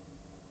base.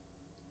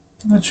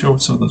 I'm not sure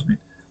what some of those mean.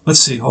 Let's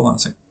see. Hold on a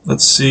second.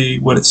 Let's see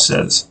what it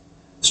says.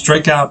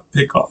 Strikeout,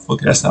 pick off.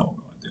 Okay, that's not what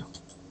we want to do.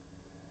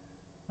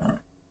 All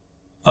right.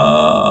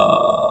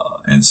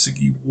 And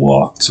Segui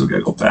walked, so we got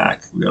to go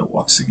back. We got to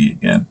walk Segui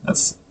again.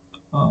 That's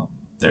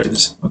there it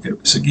is. Okay,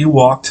 Segui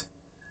walked.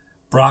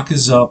 Brock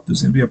is up.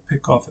 There's going to be a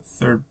pickoff at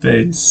third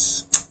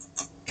base.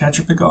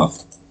 Catcher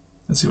pickoff.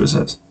 Let's see what it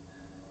says.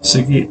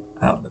 Segui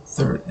out at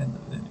third, end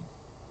of the inning.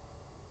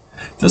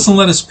 Doesn't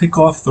let us pick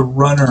off the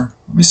runner.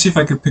 Let me see if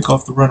I can pick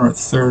off the runner at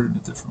third in a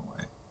different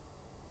way.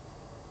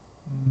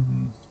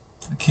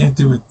 I can't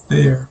do it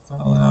there.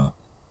 Foul out.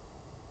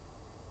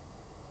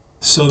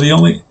 So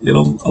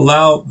it'll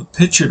allow the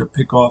pitcher to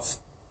pick off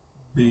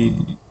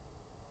the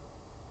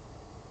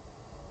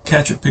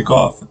catcher, pick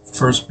off at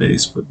first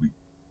base, but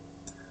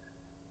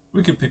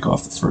we can pick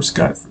off the first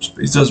guy at first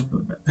base. It doesn't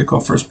really matter. Pick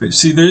off first base.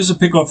 See, there is a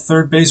pick off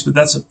third base, but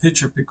that's a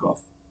pitcher pick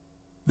off.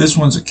 This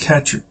one's a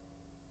catcher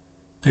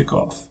pick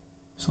off.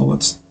 So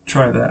let's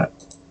try that.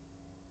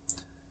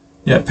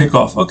 Yeah, pick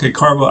off. Okay,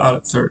 Carbo out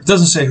at third. It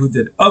doesn't say who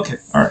did it. Okay,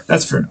 all right,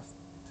 that's fair enough.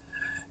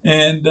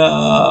 And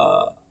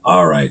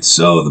all right,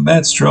 so the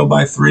Mets trail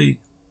by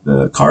 3.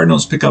 The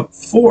Cardinals pick up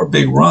 4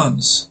 big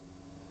runs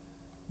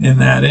in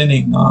that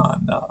inning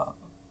on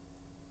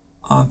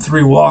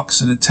 3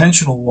 walks, an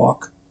intentional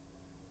walk,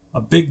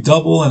 a big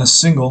double, and a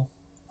single.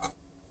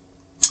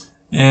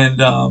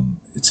 And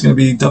it's going to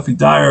be Duffy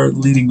Dyer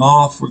leading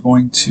off. We're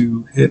going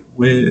to hit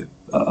with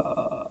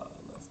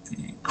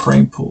lefty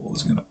Kranepool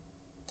is going to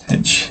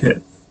pinch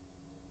hit.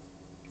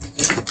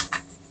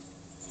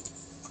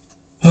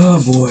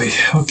 Oh boy,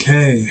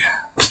 okay.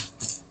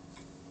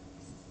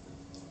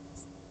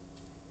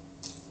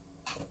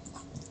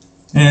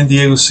 And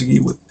Diego Segui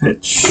with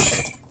pitch.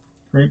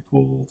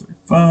 Kranepool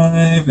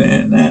 35,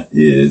 and that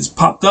is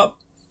popped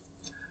up.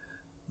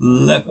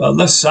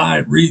 Left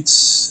side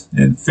reads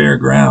in fair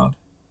ground.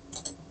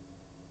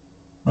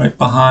 Right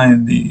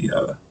behind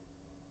the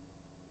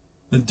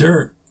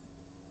dirt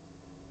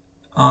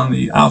on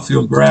the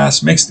outfield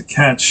grass. Makes the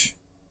catch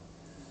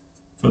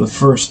for the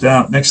first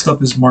out. Next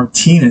up is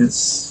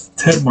Martinez.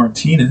 Ted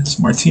Martinez.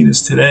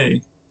 Martinez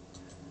today.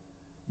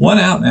 1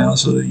 out now,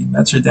 so the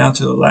Mets are down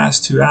to the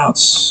last 2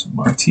 outs.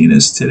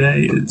 Martinez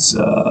today is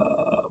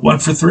 1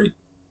 for 3.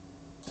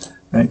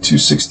 Right,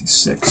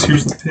 266.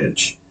 Here's the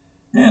pitch.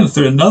 And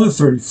another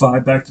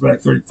 35, back-to-back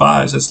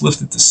 35s. That's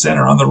lifted to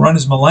center. On the run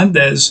is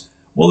Melendez.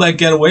 Will that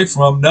get away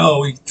from him?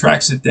 No, he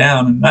tracks it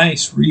down. A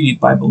nice read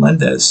by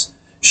Melendez,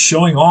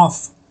 showing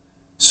off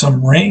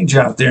some range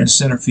out there in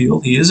center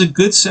field. He is a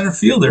good center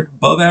fielder,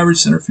 above average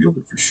center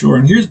fielder for sure.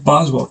 And here's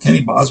Boswell,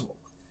 Kenny Boswell.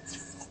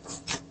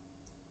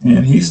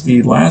 And he's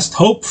the last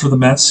hope for the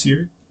Mets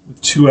here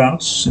with 2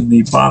 outs in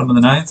the bottom of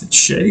the 9th. It's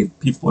Shea.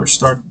 People are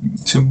starting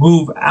to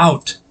move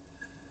out.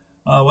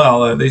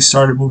 They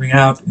started moving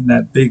out in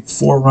that big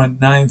 4-run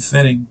 9th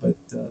inning, but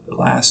the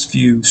last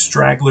few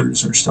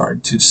stragglers are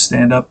starting to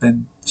stand up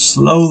and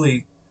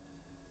slowly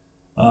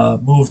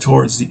move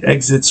towards the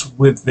exits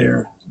with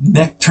their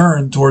neck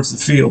turned towards the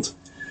field.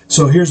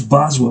 So here's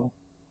Boswell.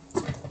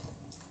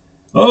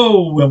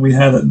 Oh, when we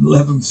had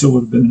 11, still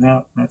would have been an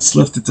out. That's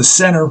lifted to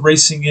center.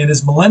 Racing in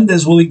is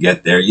Melendez. Will he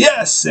get there?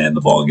 Yes, and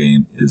the ball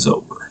game is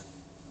over.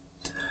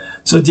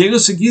 So Diego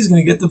Segui is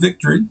going to get the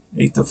victory,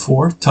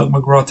 8-4. Tug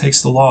McGraw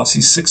takes the loss.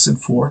 He's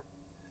 6-4.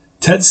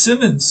 Ted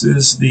Simmons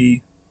is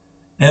the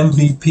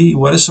MVP.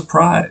 What a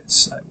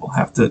surprise! I will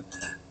have to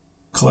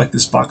collect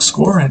this box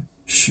score and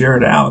share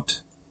it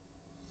out.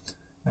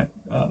 That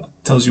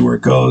tells you where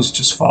it goes.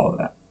 Just follow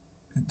that.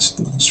 It's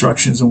the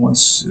instructions, and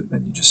once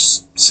then you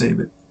just save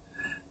it,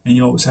 and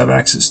you always have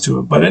access to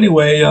it. But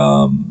anyway,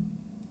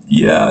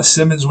 yeah,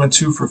 Simmons went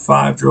 2 for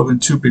 5, drove in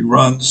 2 big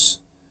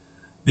runs.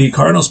 The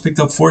Cardinals picked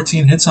up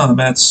 14 hits on the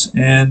Mets,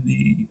 and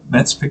the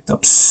Mets picked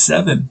up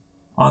 7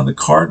 on the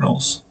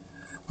Cardinals.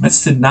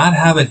 Mets did not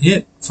have a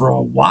hit for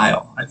a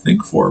while, I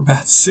think for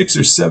about 6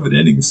 or 7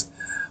 innings.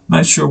 I'm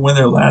not sure when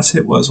their last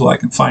hit was. Well, I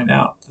can find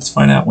out. Let's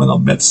find out when the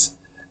Mets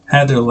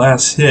had their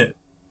last hit.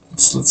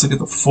 Let's look at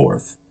the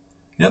 4th.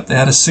 Yep, they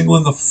had a single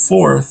in the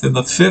 4th. In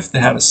the 5th, they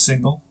had a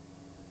single.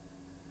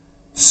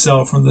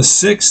 So from the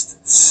 6th,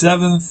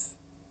 7th,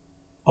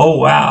 oh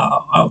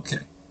wow,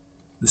 okay.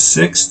 The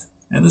 6th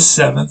and the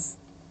 7th,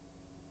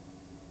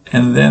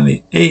 and then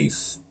the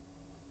 8th,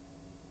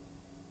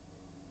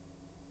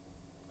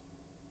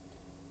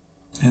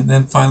 and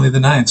then finally the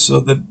 9th. So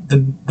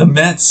the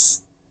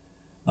Mets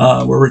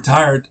were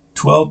retired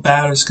 12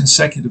 batters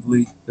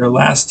consecutively. Their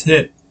last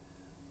hit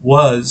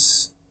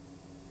was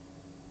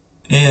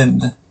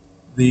in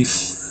the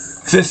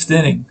 5th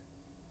inning.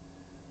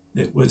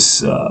 It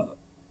was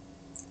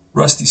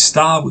Rusty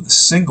Staub with a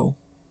single,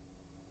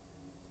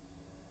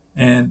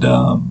 and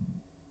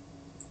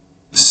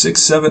 6th,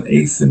 7th,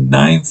 8th, and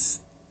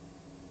 9th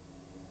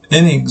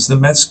innings, the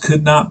Mets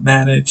could not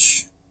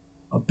manage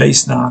a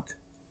base knock.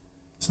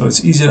 So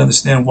it's easy to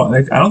understand why.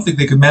 I don't think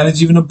they could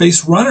manage even a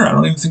base runner. I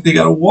don't even think they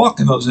got a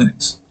walk in those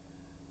innings.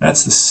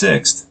 That's the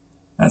 6th.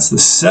 That's the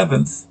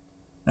 7th.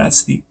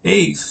 That's the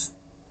 8th.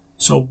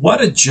 So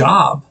what a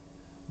job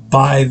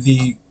by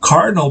the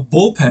Cardinal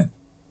bullpen.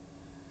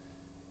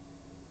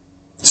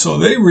 So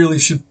they really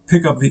should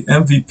pick up the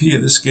MVP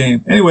of this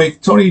game. Anyway,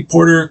 Tony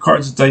Porter,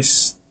 Cards and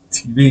Dice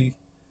TV,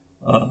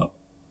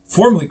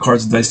 formerly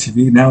Cards and Dice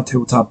TV, now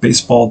Tabletop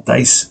Baseball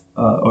Dice,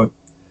 or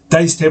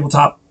Dice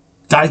Tabletop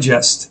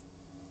Digest,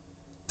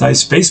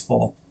 Dice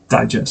Baseball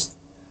Digest,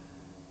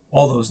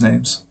 all those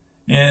names.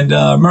 And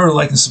remember to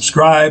like and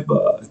subscribe.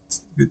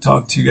 It's good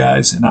talking to you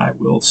guys, and I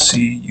will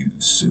see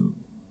you soon.